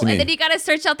 No, and then you got to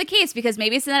search out the case because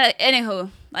maybe it's not. Anywho,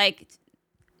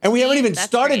 and we haven't even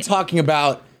started talking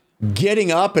about getting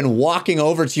up and walking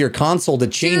over to your console to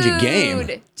change a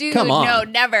game. Dude, come on. No,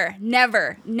 never.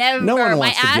 No one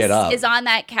wants to get up. My ass is on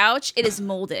that couch. It is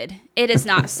molded. It is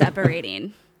not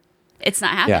separating. It's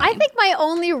not happening. I think my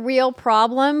only real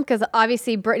problem, because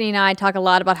obviously Brittany and I talk a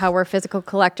lot about how we're physical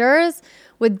collectors,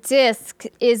 with discs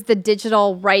is the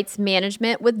digital rights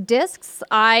management with discs.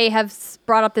 I have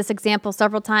brought up this example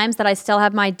several times that I still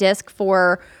have my disc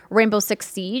for Rainbow Six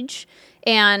Siege,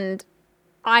 and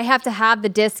I have to have the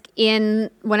disc in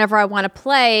whenever I want to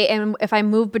play, and if I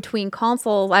move between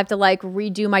consoles, I have to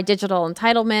redo my digital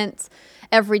entitlements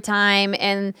every time,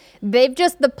 and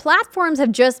the platforms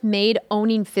have just made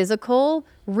owning physical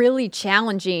really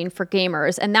challenging for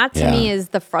gamers, and that to me is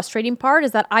the frustrating part,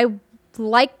 is that I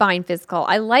like buying physical.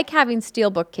 I like having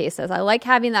steelbook cases. I like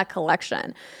having that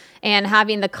collection and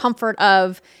having the comfort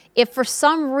of, if for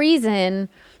some reason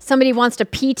somebody wants to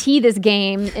PT this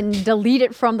game and delete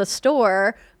it from the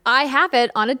store, I have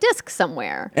it on a disc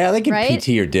somewhere. Yeah, they can PT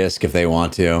your disc if they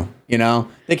want to.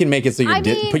 They can make it so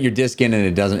put your disc in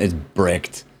and it's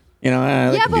bricked. But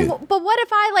what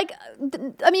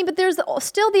if but there's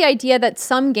still the idea that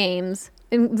some games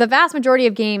in the vast majority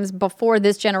of games before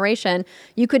this generation,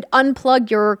 you could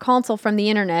unplug your console from the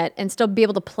internet and still be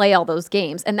able to play all those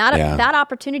games. And that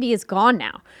opportunity is gone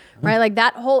now, right? Like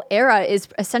that whole era is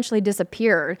essentially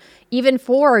disappeared, even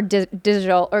for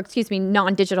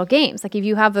non-digital games. Like if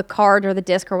you have the card or the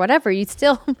disc or whatever, you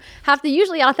still have to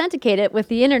usually authenticate it with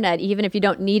the internet, even if you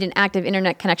don't need an active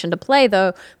internet connection to play,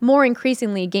 though more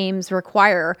increasingly games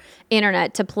require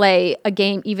internet to play a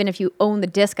game, even if you own the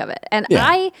disc of it. And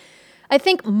I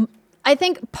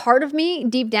think part of me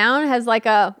deep down has I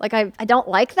don't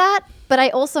like that, but I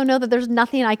also know that there's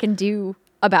nothing I can do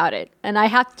about it, and I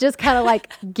have to just kind of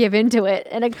like give into it,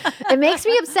 and it makes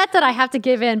me upset that I have to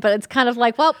give in, but it's kind of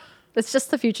like, well, it's just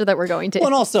the future that we're going to. Well,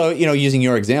 and also, using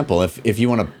your example, if you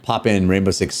want to pop in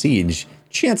Rainbow Six Siege,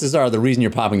 chances are the reason you're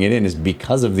popping it in is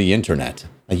because of the internet.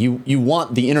 Like you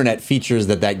want the internet features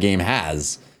that game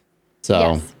has.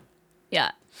 So, yes.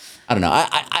 Yeah, I don't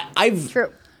know.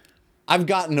 True. I've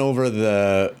gotten over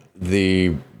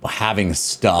the having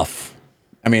stuff.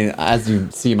 I mean, as you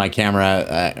see my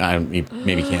camera, you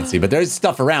maybe can't see, but there's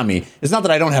stuff around me. It's not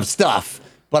that I don't have stuff,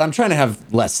 but I'm trying to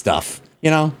have less stuff,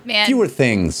 Man, fewer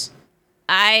things.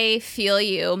 I feel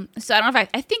you. So I don't know if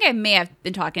I think I may have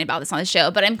been talking about this on the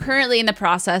show, but I'm currently in the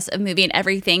process of moving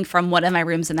everything from one of my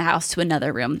rooms in the house to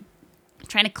another room.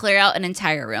 Trying to clear out an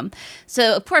entire room.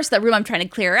 So, of course, the room I'm trying to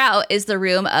clear out is the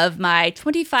room of my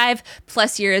 25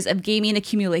 plus years of gaming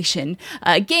accumulation,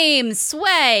 games,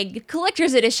 swag,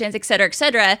 collector's editions, etc.,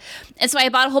 etc. And so I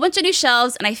bought a whole bunch of new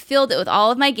shelves and I filled it with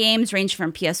all of my games, ranging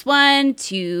from PS1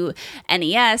 to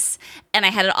NES, and I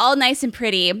had it all nice and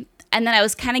pretty. And then I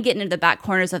was kind of getting into the back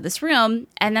corners of this room,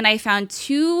 and then I found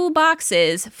 2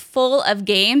 boxes full of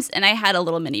games, and I had a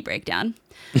little mini breakdown.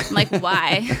 I'm like,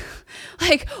 why?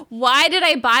 Like, why did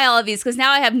I buy all of these? Because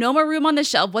now I have no more room on the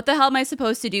shelf. What the hell am I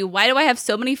supposed to do? Why do I have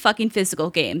so many fucking physical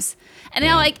games? And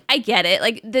now, I get it.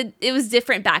 Like, it was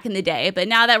different back in the day. But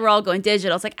now that we're all going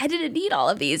digital, it's like, I didn't need all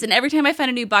of these. And every time I find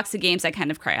a new box of games, I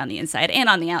kind of cry on the inside and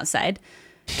on the outside.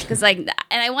 Because, and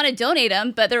I want to donate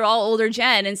them, but they're all older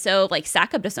gen. And so,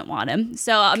 SACUP doesn't want them.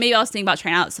 So maybe I was thinking about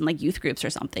trying out some, youth groups or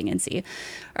something and see.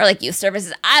 Or, youth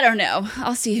services. I don't know.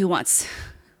 I'll see who wants.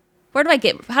 How do I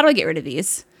get rid of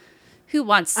these? Who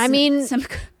wants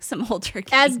some older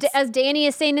games? As Danny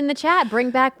is saying in the chat, bring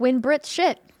back Win Brit's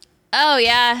shit. Oh,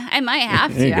 yeah. I might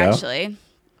have to, actually.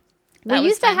 We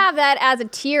used to have that as a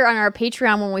tier on our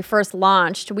Patreon when we first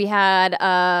launched. We had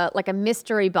a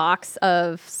mystery box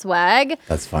of swag.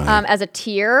 That's fine. As a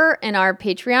tier in our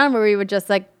Patreon where we would just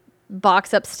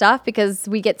box up stuff because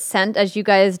we get sent, as you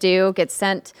guys do,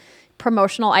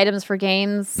 promotional items for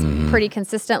games pretty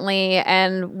consistently,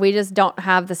 and we just don't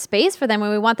have the space for them when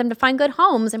we want them to find good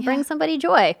homes and bring somebody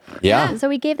joy. Yeah. So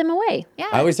we gave them away. Yeah.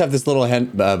 I always have this little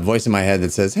voice in my head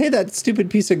that says, hey, that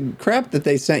stupid piece of crap that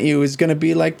they sent you is going to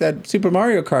be like that Super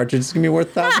Mario cartridge. It's going to be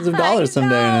worth thousands of dollars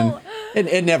someday. And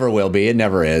it never will be. It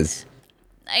never is.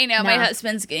 I know, my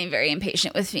husband's getting very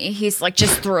impatient with me. He's like,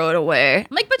 just throw it away.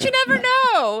 I'm like, but you never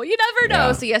know. You never know.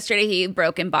 Yeah. So yesterday he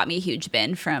broke and bought me a huge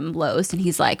bin from Lowe's, and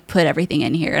he's like, put everything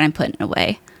in here, and I'm putting it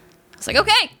away. I was like,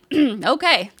 okay.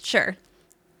 Okay, sure.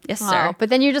 Yes, sir. But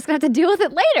then you're just going to have to deal with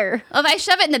it later. Well, if I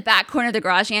shove it in the back corner of the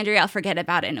garage, Andrea, I'll forget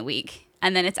about it in a week.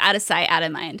 And then it's out of sight, out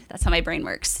of mind. That's how my brain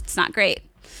works. It's not great.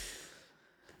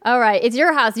 All right. It's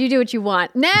your house. You do what you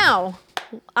want. Now,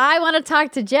 I want to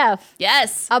talk to Jeff.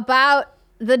 Yes. About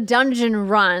the Dungeon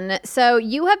Run. So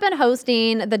you have been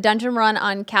hosting the Dungeon Run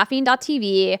on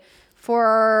Caffeine.tv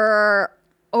for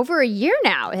over a year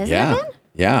now, hasn't it been?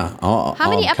 Yeah.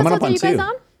 How many episodes are you guys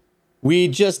on? We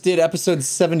just did episode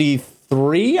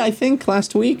 73, I think,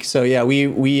 last week. So yeah,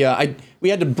 we had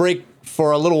to break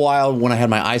for a little while when I had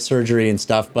my eye surgery and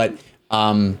stuff. But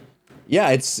in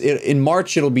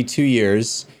March it'll be 2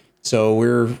 years. So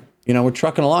we're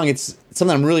trucking along. It's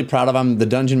something I'm really proud of. I'm the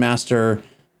dungeon master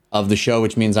of the show,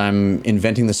 which means I'm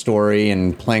inventing the story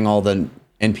and playing all the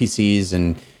NPCs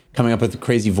and coming up with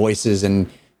crazy voices. And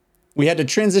we had to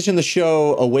transition the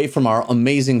show away from our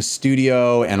amazing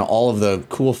studio and all of the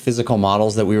cool physical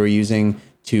models that we were using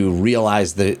to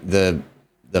realize the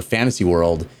fantasy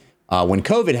world when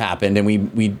COVID happened, and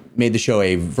we made the show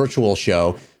a virtual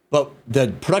show. But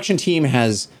the production team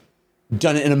has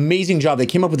done an amazing job. They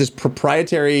came up with this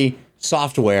proprietary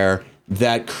software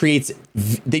that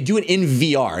they do it in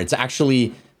VR. It's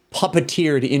actually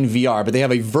puppeteered in VR, but they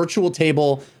have a virtual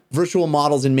table, virtual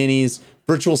models and minis,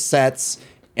 virtual sets.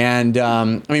 And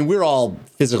we're all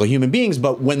physical human beings,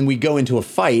 but when we go into a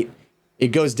fight, it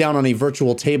goes down on a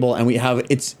virtual table, and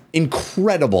it's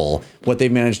incredible what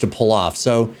they've managed to pull off.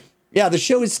 So yeah, the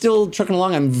show is still trucking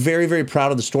along. I'm very, very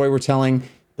proud of the story we're telling.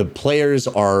 The players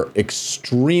are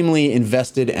extremely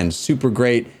invested and super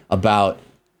great about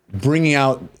bringing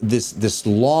out this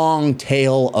long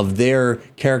tale of their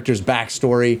character's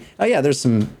backstory. Oh yeah, there's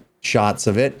some shots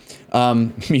of it.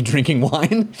 Me drinking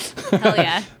wine. Hell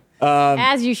yeah.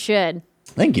 As you should.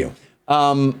 Thank you.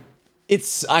 I'm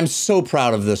so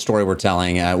proud of the story we're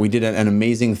telling. We did an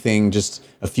amazing thing just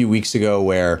a few weeks ago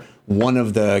where one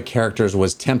of the characters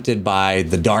was tempted by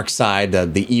the dark side,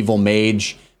 the evil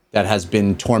mage that has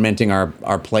been tormenting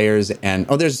our players. And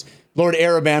there's Lord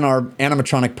Ereban, our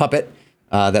animatronic puppet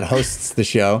that hosts the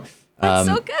show. That's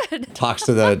so good. Talks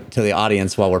to the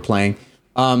audience while we're playing.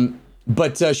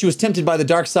 But she was tempted by the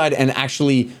dark side and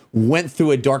actually went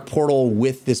through a dark portal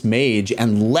with this mage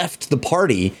and left the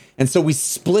party. And so we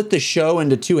split the show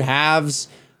into two halves.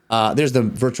 There's the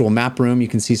virtual map room. You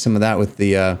can see some of that with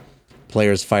the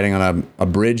players fighting on a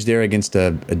bridge there against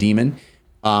a demon.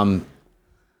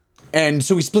 And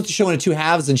so we split the show into two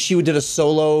halves, and she did a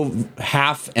solo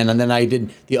half, and then I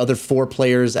did the other four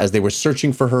players as they were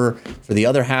searching for her for the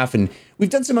other half. And we've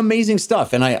done some amazing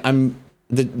stuff, and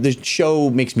the show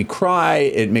makes me cry.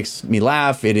 It makes me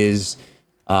laugh. It's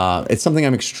something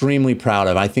I'm extremely proud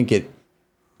of. I think it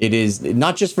is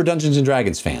not just for Dungeons and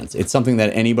Dragons fans. It's something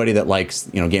that anybody that likes,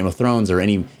 Game of Thrones or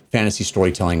any fantasy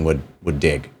storytelling would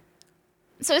dig.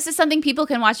 So is this something people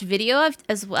can watch video of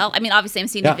as well? I mean, obviously I'm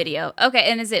seeing the video. Okay,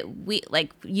 and is it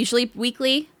usually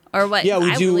weekly or what? Yeah,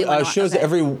 we do shows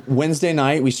every Wednesday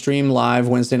night. We stream live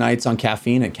Wednesday nights on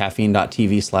Caffeine at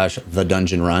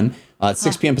caffeine.tv/thedungeonrun. At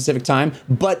 6 p.m. Pacific time,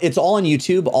 but it's all on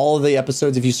YouTube. All of the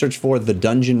episodes, if you search for The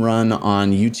Dungeon Run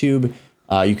on YouTube,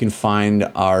 you can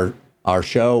find our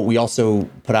show. We also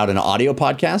put out an audio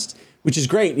podcast, which is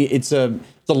great. It's a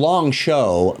long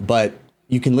show, but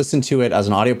you can listen to it as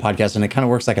an audio podcast, and it kind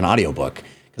of works like an audiobook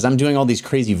because I'm doing all these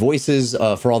crazy voices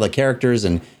for all the characters,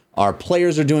 and our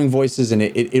players are doing voices, and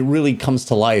it really comes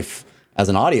to life as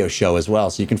an audio show as well.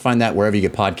 So you can find that wherever you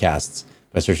get podcasts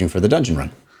by searching for The Dungeon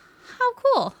Run. How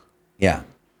cool. Yeah.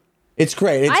 It's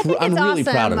great. I'm really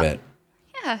awesome. proud of it.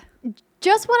 Yeah.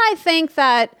 Just when I think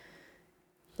that,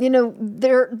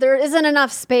 there isn't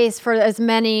enough space for as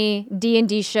many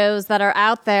D&D shows that are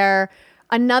out there,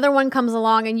 another one comes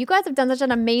along, and you guys have done such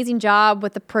an amazing job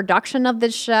with the production of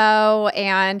this show.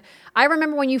 And I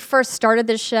remember when you first started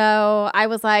this show, I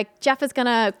was like, Jeff is going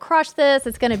to crush this.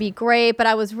 It's going to be great. But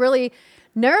I was really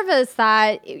nervous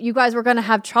that you guys were going to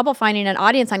have trouble finding an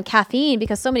audience on Caffeine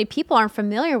because so many people aren't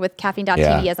familiar with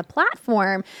caffeine.tv as a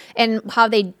platform and how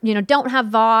they, don't have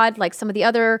VOD like some of the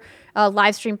other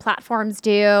live stream platforms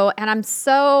do. And I'm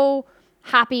so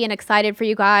happy and excited for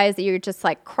you guys that you're just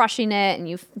like crushing it and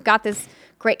you've got this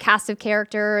great cast of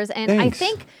characters. And Thanks. I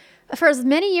think for as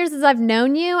many years as I've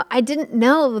known you, I didn't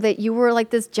know that you were like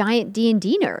this giant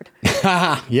D&D nerd.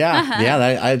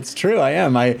 Yeah, it's true. I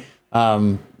am.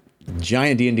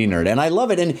 Giant D&D nerd, and I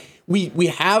love it. And we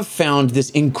have found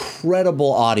this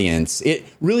incredible audience. It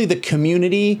really, the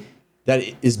community that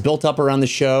is built up around the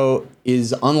show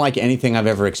is unlike anything I've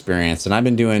ever experienced. And I've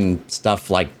been doing stuff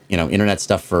like internet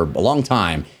stuff for a long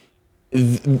time.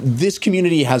 This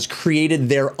community has created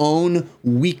their own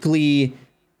weekly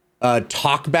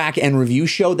talk back and review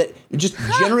show that just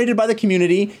generated by the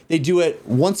community. They do it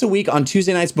once a week on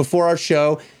Tuesday nights before our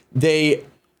show. They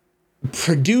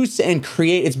produce and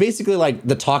create. It's basically like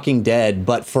The Talking Dead,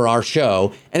 but for our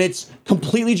show, and it's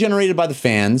completely generated by the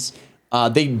fans.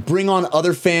 They bring on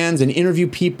other fans and interview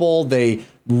people. They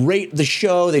rate the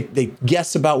show. They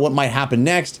guess about what might happen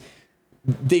next.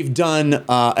 They've done.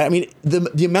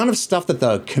 The amount of stuff that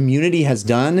the community has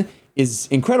done is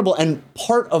incredible. And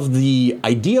part of the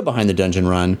idea behind the Dungeon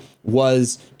Run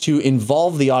was to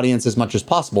involve the audience as much as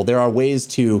possible. There are ways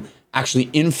to actually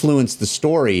influence the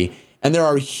story. And there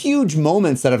are huge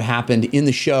moments that have happened in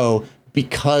the show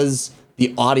because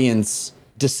the audience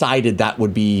decided that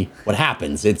would be what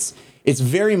happens. It's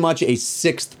very much a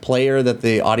sixth player that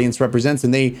the audience represents,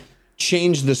 and they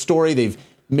changed the story. They've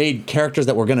made characters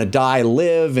that were going to die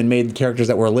live, and made characters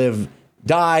that were live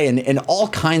die, and all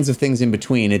kinds of things in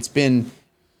between. It's been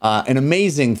an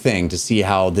amazing thing to see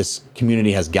how this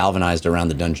community has galvanized around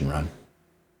the Dungeon Run.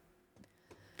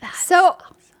 So,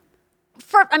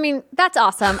 that's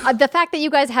awesome. The fact that you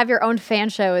guys have your own fan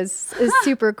show is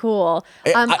super cool.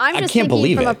 I'm just can't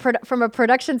believe from a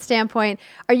production standpoint,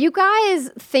 are you guys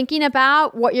thinking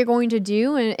about what you're going to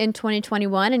do in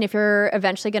 2021 and if you're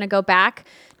eventually going to go back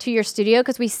to your studio?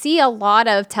 Because we see a lot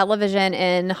of television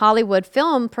and Hollywood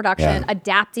film production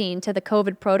adapting to the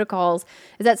COVID protocols.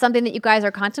 Is that something that you guys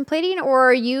are contemplating,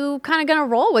 or are you kind of going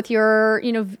to roll with your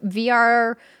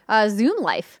VR Zoom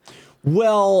life?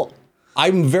 Well,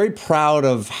 I'm very proud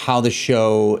of how the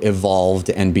show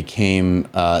evolved and became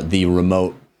the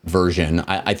remote version.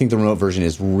 I think the remote version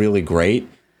is really great.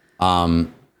 I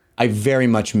very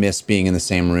much miss being in the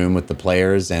same room with the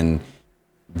players and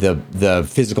the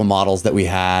physical models that we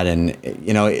had. And,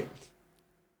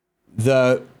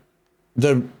 the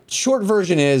short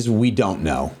version is we don't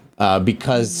know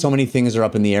because so many things are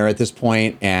up in the air at this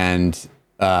point. And,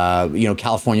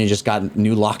 California just got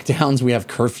new lockdowns. We have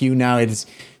curfew now.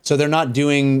 So they're not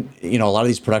doing, a lot of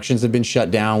these productions have been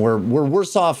shut down. We're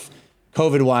worse off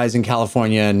COVID-wise in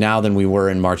California now than we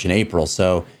were in March and April.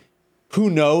 So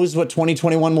who knows what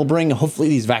 2021 will bring? Hopefully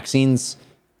these vaccines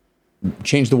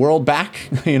change the world back,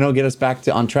 get us back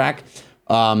on track.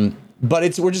 But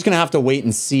we're just going to have to wait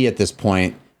and see at this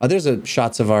point. There's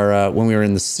shots of our when we were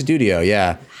in the studio.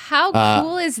 Yeah. How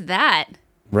cool is that?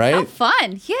 Right? How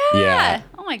fun. Yeah.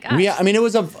 Oh my gosh.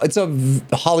 It's a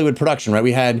Hollywood production, right?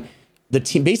 We had the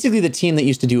team that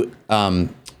used to do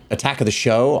Attack of the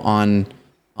Show on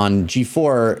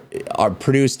G4 are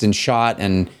produced and shot,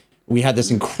 and we had this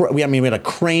we had a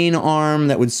crane arm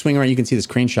that would swing around. You can see this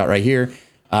crane shot right here.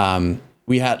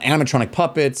 We had animatronic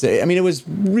puppets. I mean, it was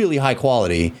really high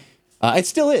quality. It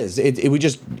still is. We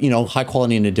just, high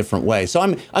quality in a different way. So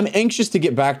I'm anxious to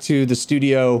get back to the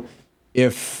studio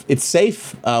if it's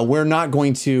safe. We're not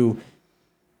going to.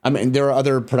 I mean, there are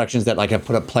other productions that have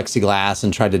put up plexiglass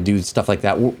and tried to do stuff like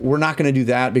that. We're not going to do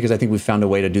that because I think we've found a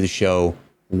way to do the show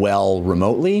well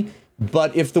remotely.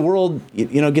 But if the world,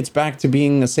 gets back to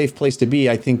being a safe place to be,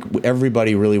 I think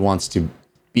everybody really wants to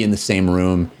be in the same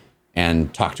room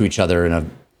and talk to each other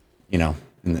in a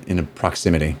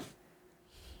proximity.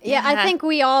 Yeah, I think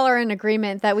we all are in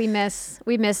agreement that we miss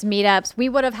meetups. We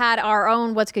would have had our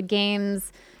own What's Good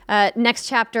Games next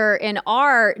chapter in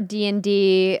our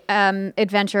D&D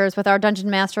adventures with our Dungeon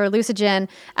Master Lucigen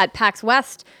at PAX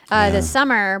West this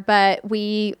summer, but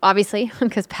we obviously,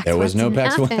 because PAX there was West no didn't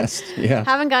PAX happen, West,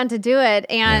 haven't gotten to do it.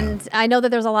 And I know that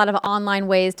there's a lot of online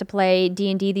ways to play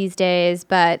D&D these days,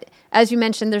 but as you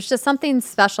mentioned, there's just something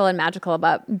special and magical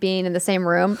about being in the same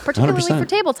room, particularly 100%. for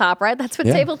tabletop, right? That's what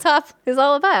tabletop is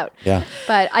all about. Yeah.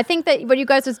 But I think that what you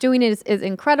guys are doing is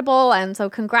incredible. And so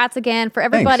congrats again for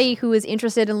everybody who is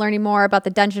interested in learning more about the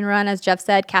Dungeon Run. As Jeff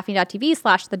said,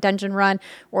 caffeine.tv/the Dungeon Run,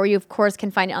 or you, of course, can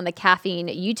find it on the Caffeine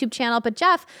YouTube channel. But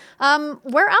Jeff,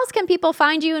 where else can people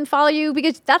find you and follow you?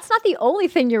 Because that's not the only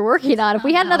thing you're working on. If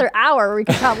we had another hour, we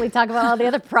could probably talk about all the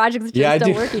other projects that you're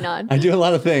still working on. I do a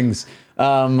lot of things.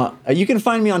 You can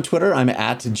find me on Twitter. I'm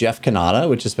at Jeff Cannata,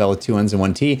 which is spelled with 2 N's and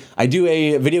 1 T. I do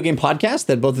a video game podcast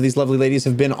that both of these lovely ladies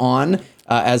have been on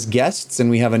as guests,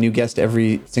 and we have a new guest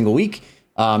every single week.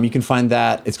 You can find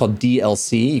that. It's called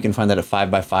DLC. You can find that at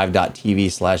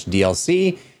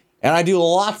 5by5.tv/DLC. And I do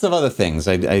lots of other things.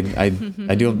 I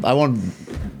won't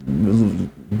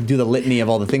do the litany of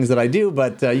all the things that I do,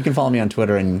 but you can follow me on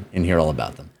Twitter and hear all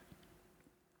about them.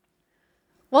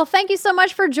 Well, thank you so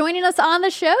much for joining us on the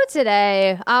show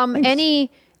today. Any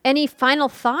final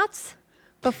thoughts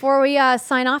before we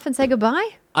sign off and say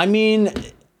goodbye? I mean,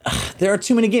 there are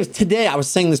too many games. Today, I was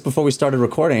saying this before we started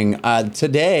recording,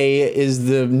 today is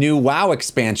the new WoW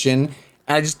expansion.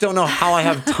 I just don't know how I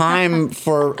have time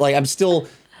for, I'm still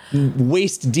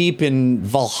waist deep in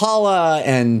Valhalla,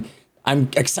 and I'm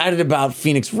excited about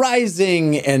Phoenix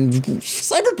Rising, and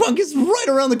Cyberpunk is right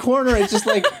around the corner. It's just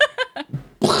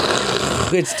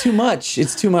it's too much.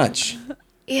 It's too much.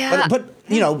 Yeah. But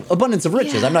abundance of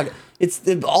riches. Yeah. It's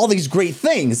all these great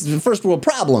things, first world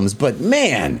problems, but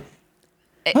man.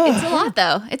 It's a lot,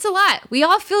 though. It's a lot. We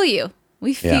all feel you.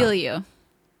 We feel you.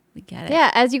 We get it.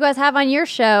 Yeah, as you guys have on your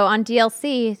show on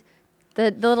DLC,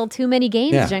 the little too many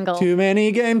games jingle. Too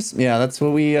many games. Yeah, that's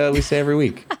what we say every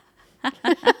week.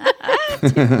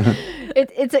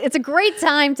 It's a great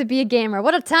time to be a gamer.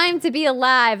 What a time to be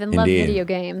alive and love video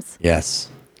games. Yes,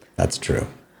 that's true.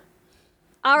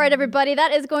 All right, everybody,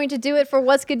 that is going to do it for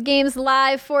What's Good Games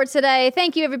Live for today.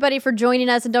 Thank you, everybody, for joining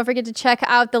us. And don't forget to check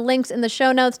out the links in the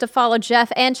show notes to follow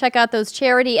Jeff and check out those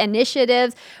charity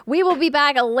initiatives. We will be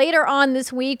back later on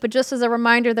this week, but just as a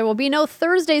reminder, there will be no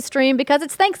Thursday stream because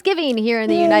it's Thanksgiving here in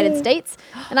the United States.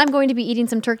 And I'm going to be eating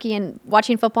some turkey and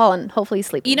watching football and hopefully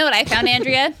sleeping. You know what I found,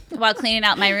 Andrea, while cleaning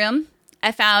out my room?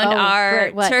 I found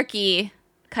our turkey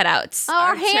cutouts.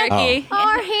 Our hand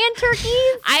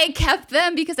turkeys? I kept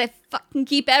them because I fucking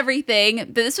keep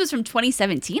everything. This was from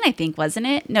 2017, I think, wasn't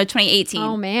it? No, 2018.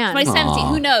 Oh, man. 2017.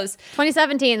 Who knows?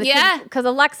 2017. Yeah. Because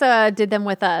Alexa did them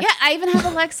with us. Yeah, I even have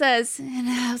Alexas. And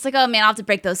I was like, oh, man, I'll have to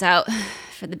break those out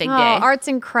for the big day. Arts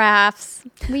and crafts.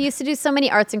 We used to do so many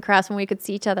arts and crafts when we could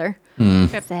see each other.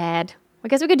 Sad. I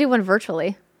guess we could do one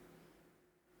virtually.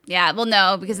 Yeah, well,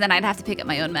 no, because then I'd have to pick up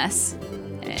my own mess.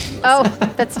 Oh,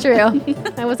 that's true.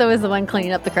 I was always the one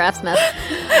cleaning up the Crafts mess.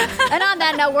 And on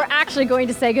that note, we're actually going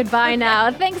to say goodbye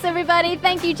now. Thanks, everybody.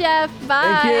 Thank you, Jeff.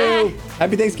 Bye. Thank you.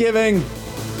 Happy Thanksgiving.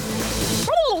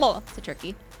 It's a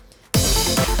turkey.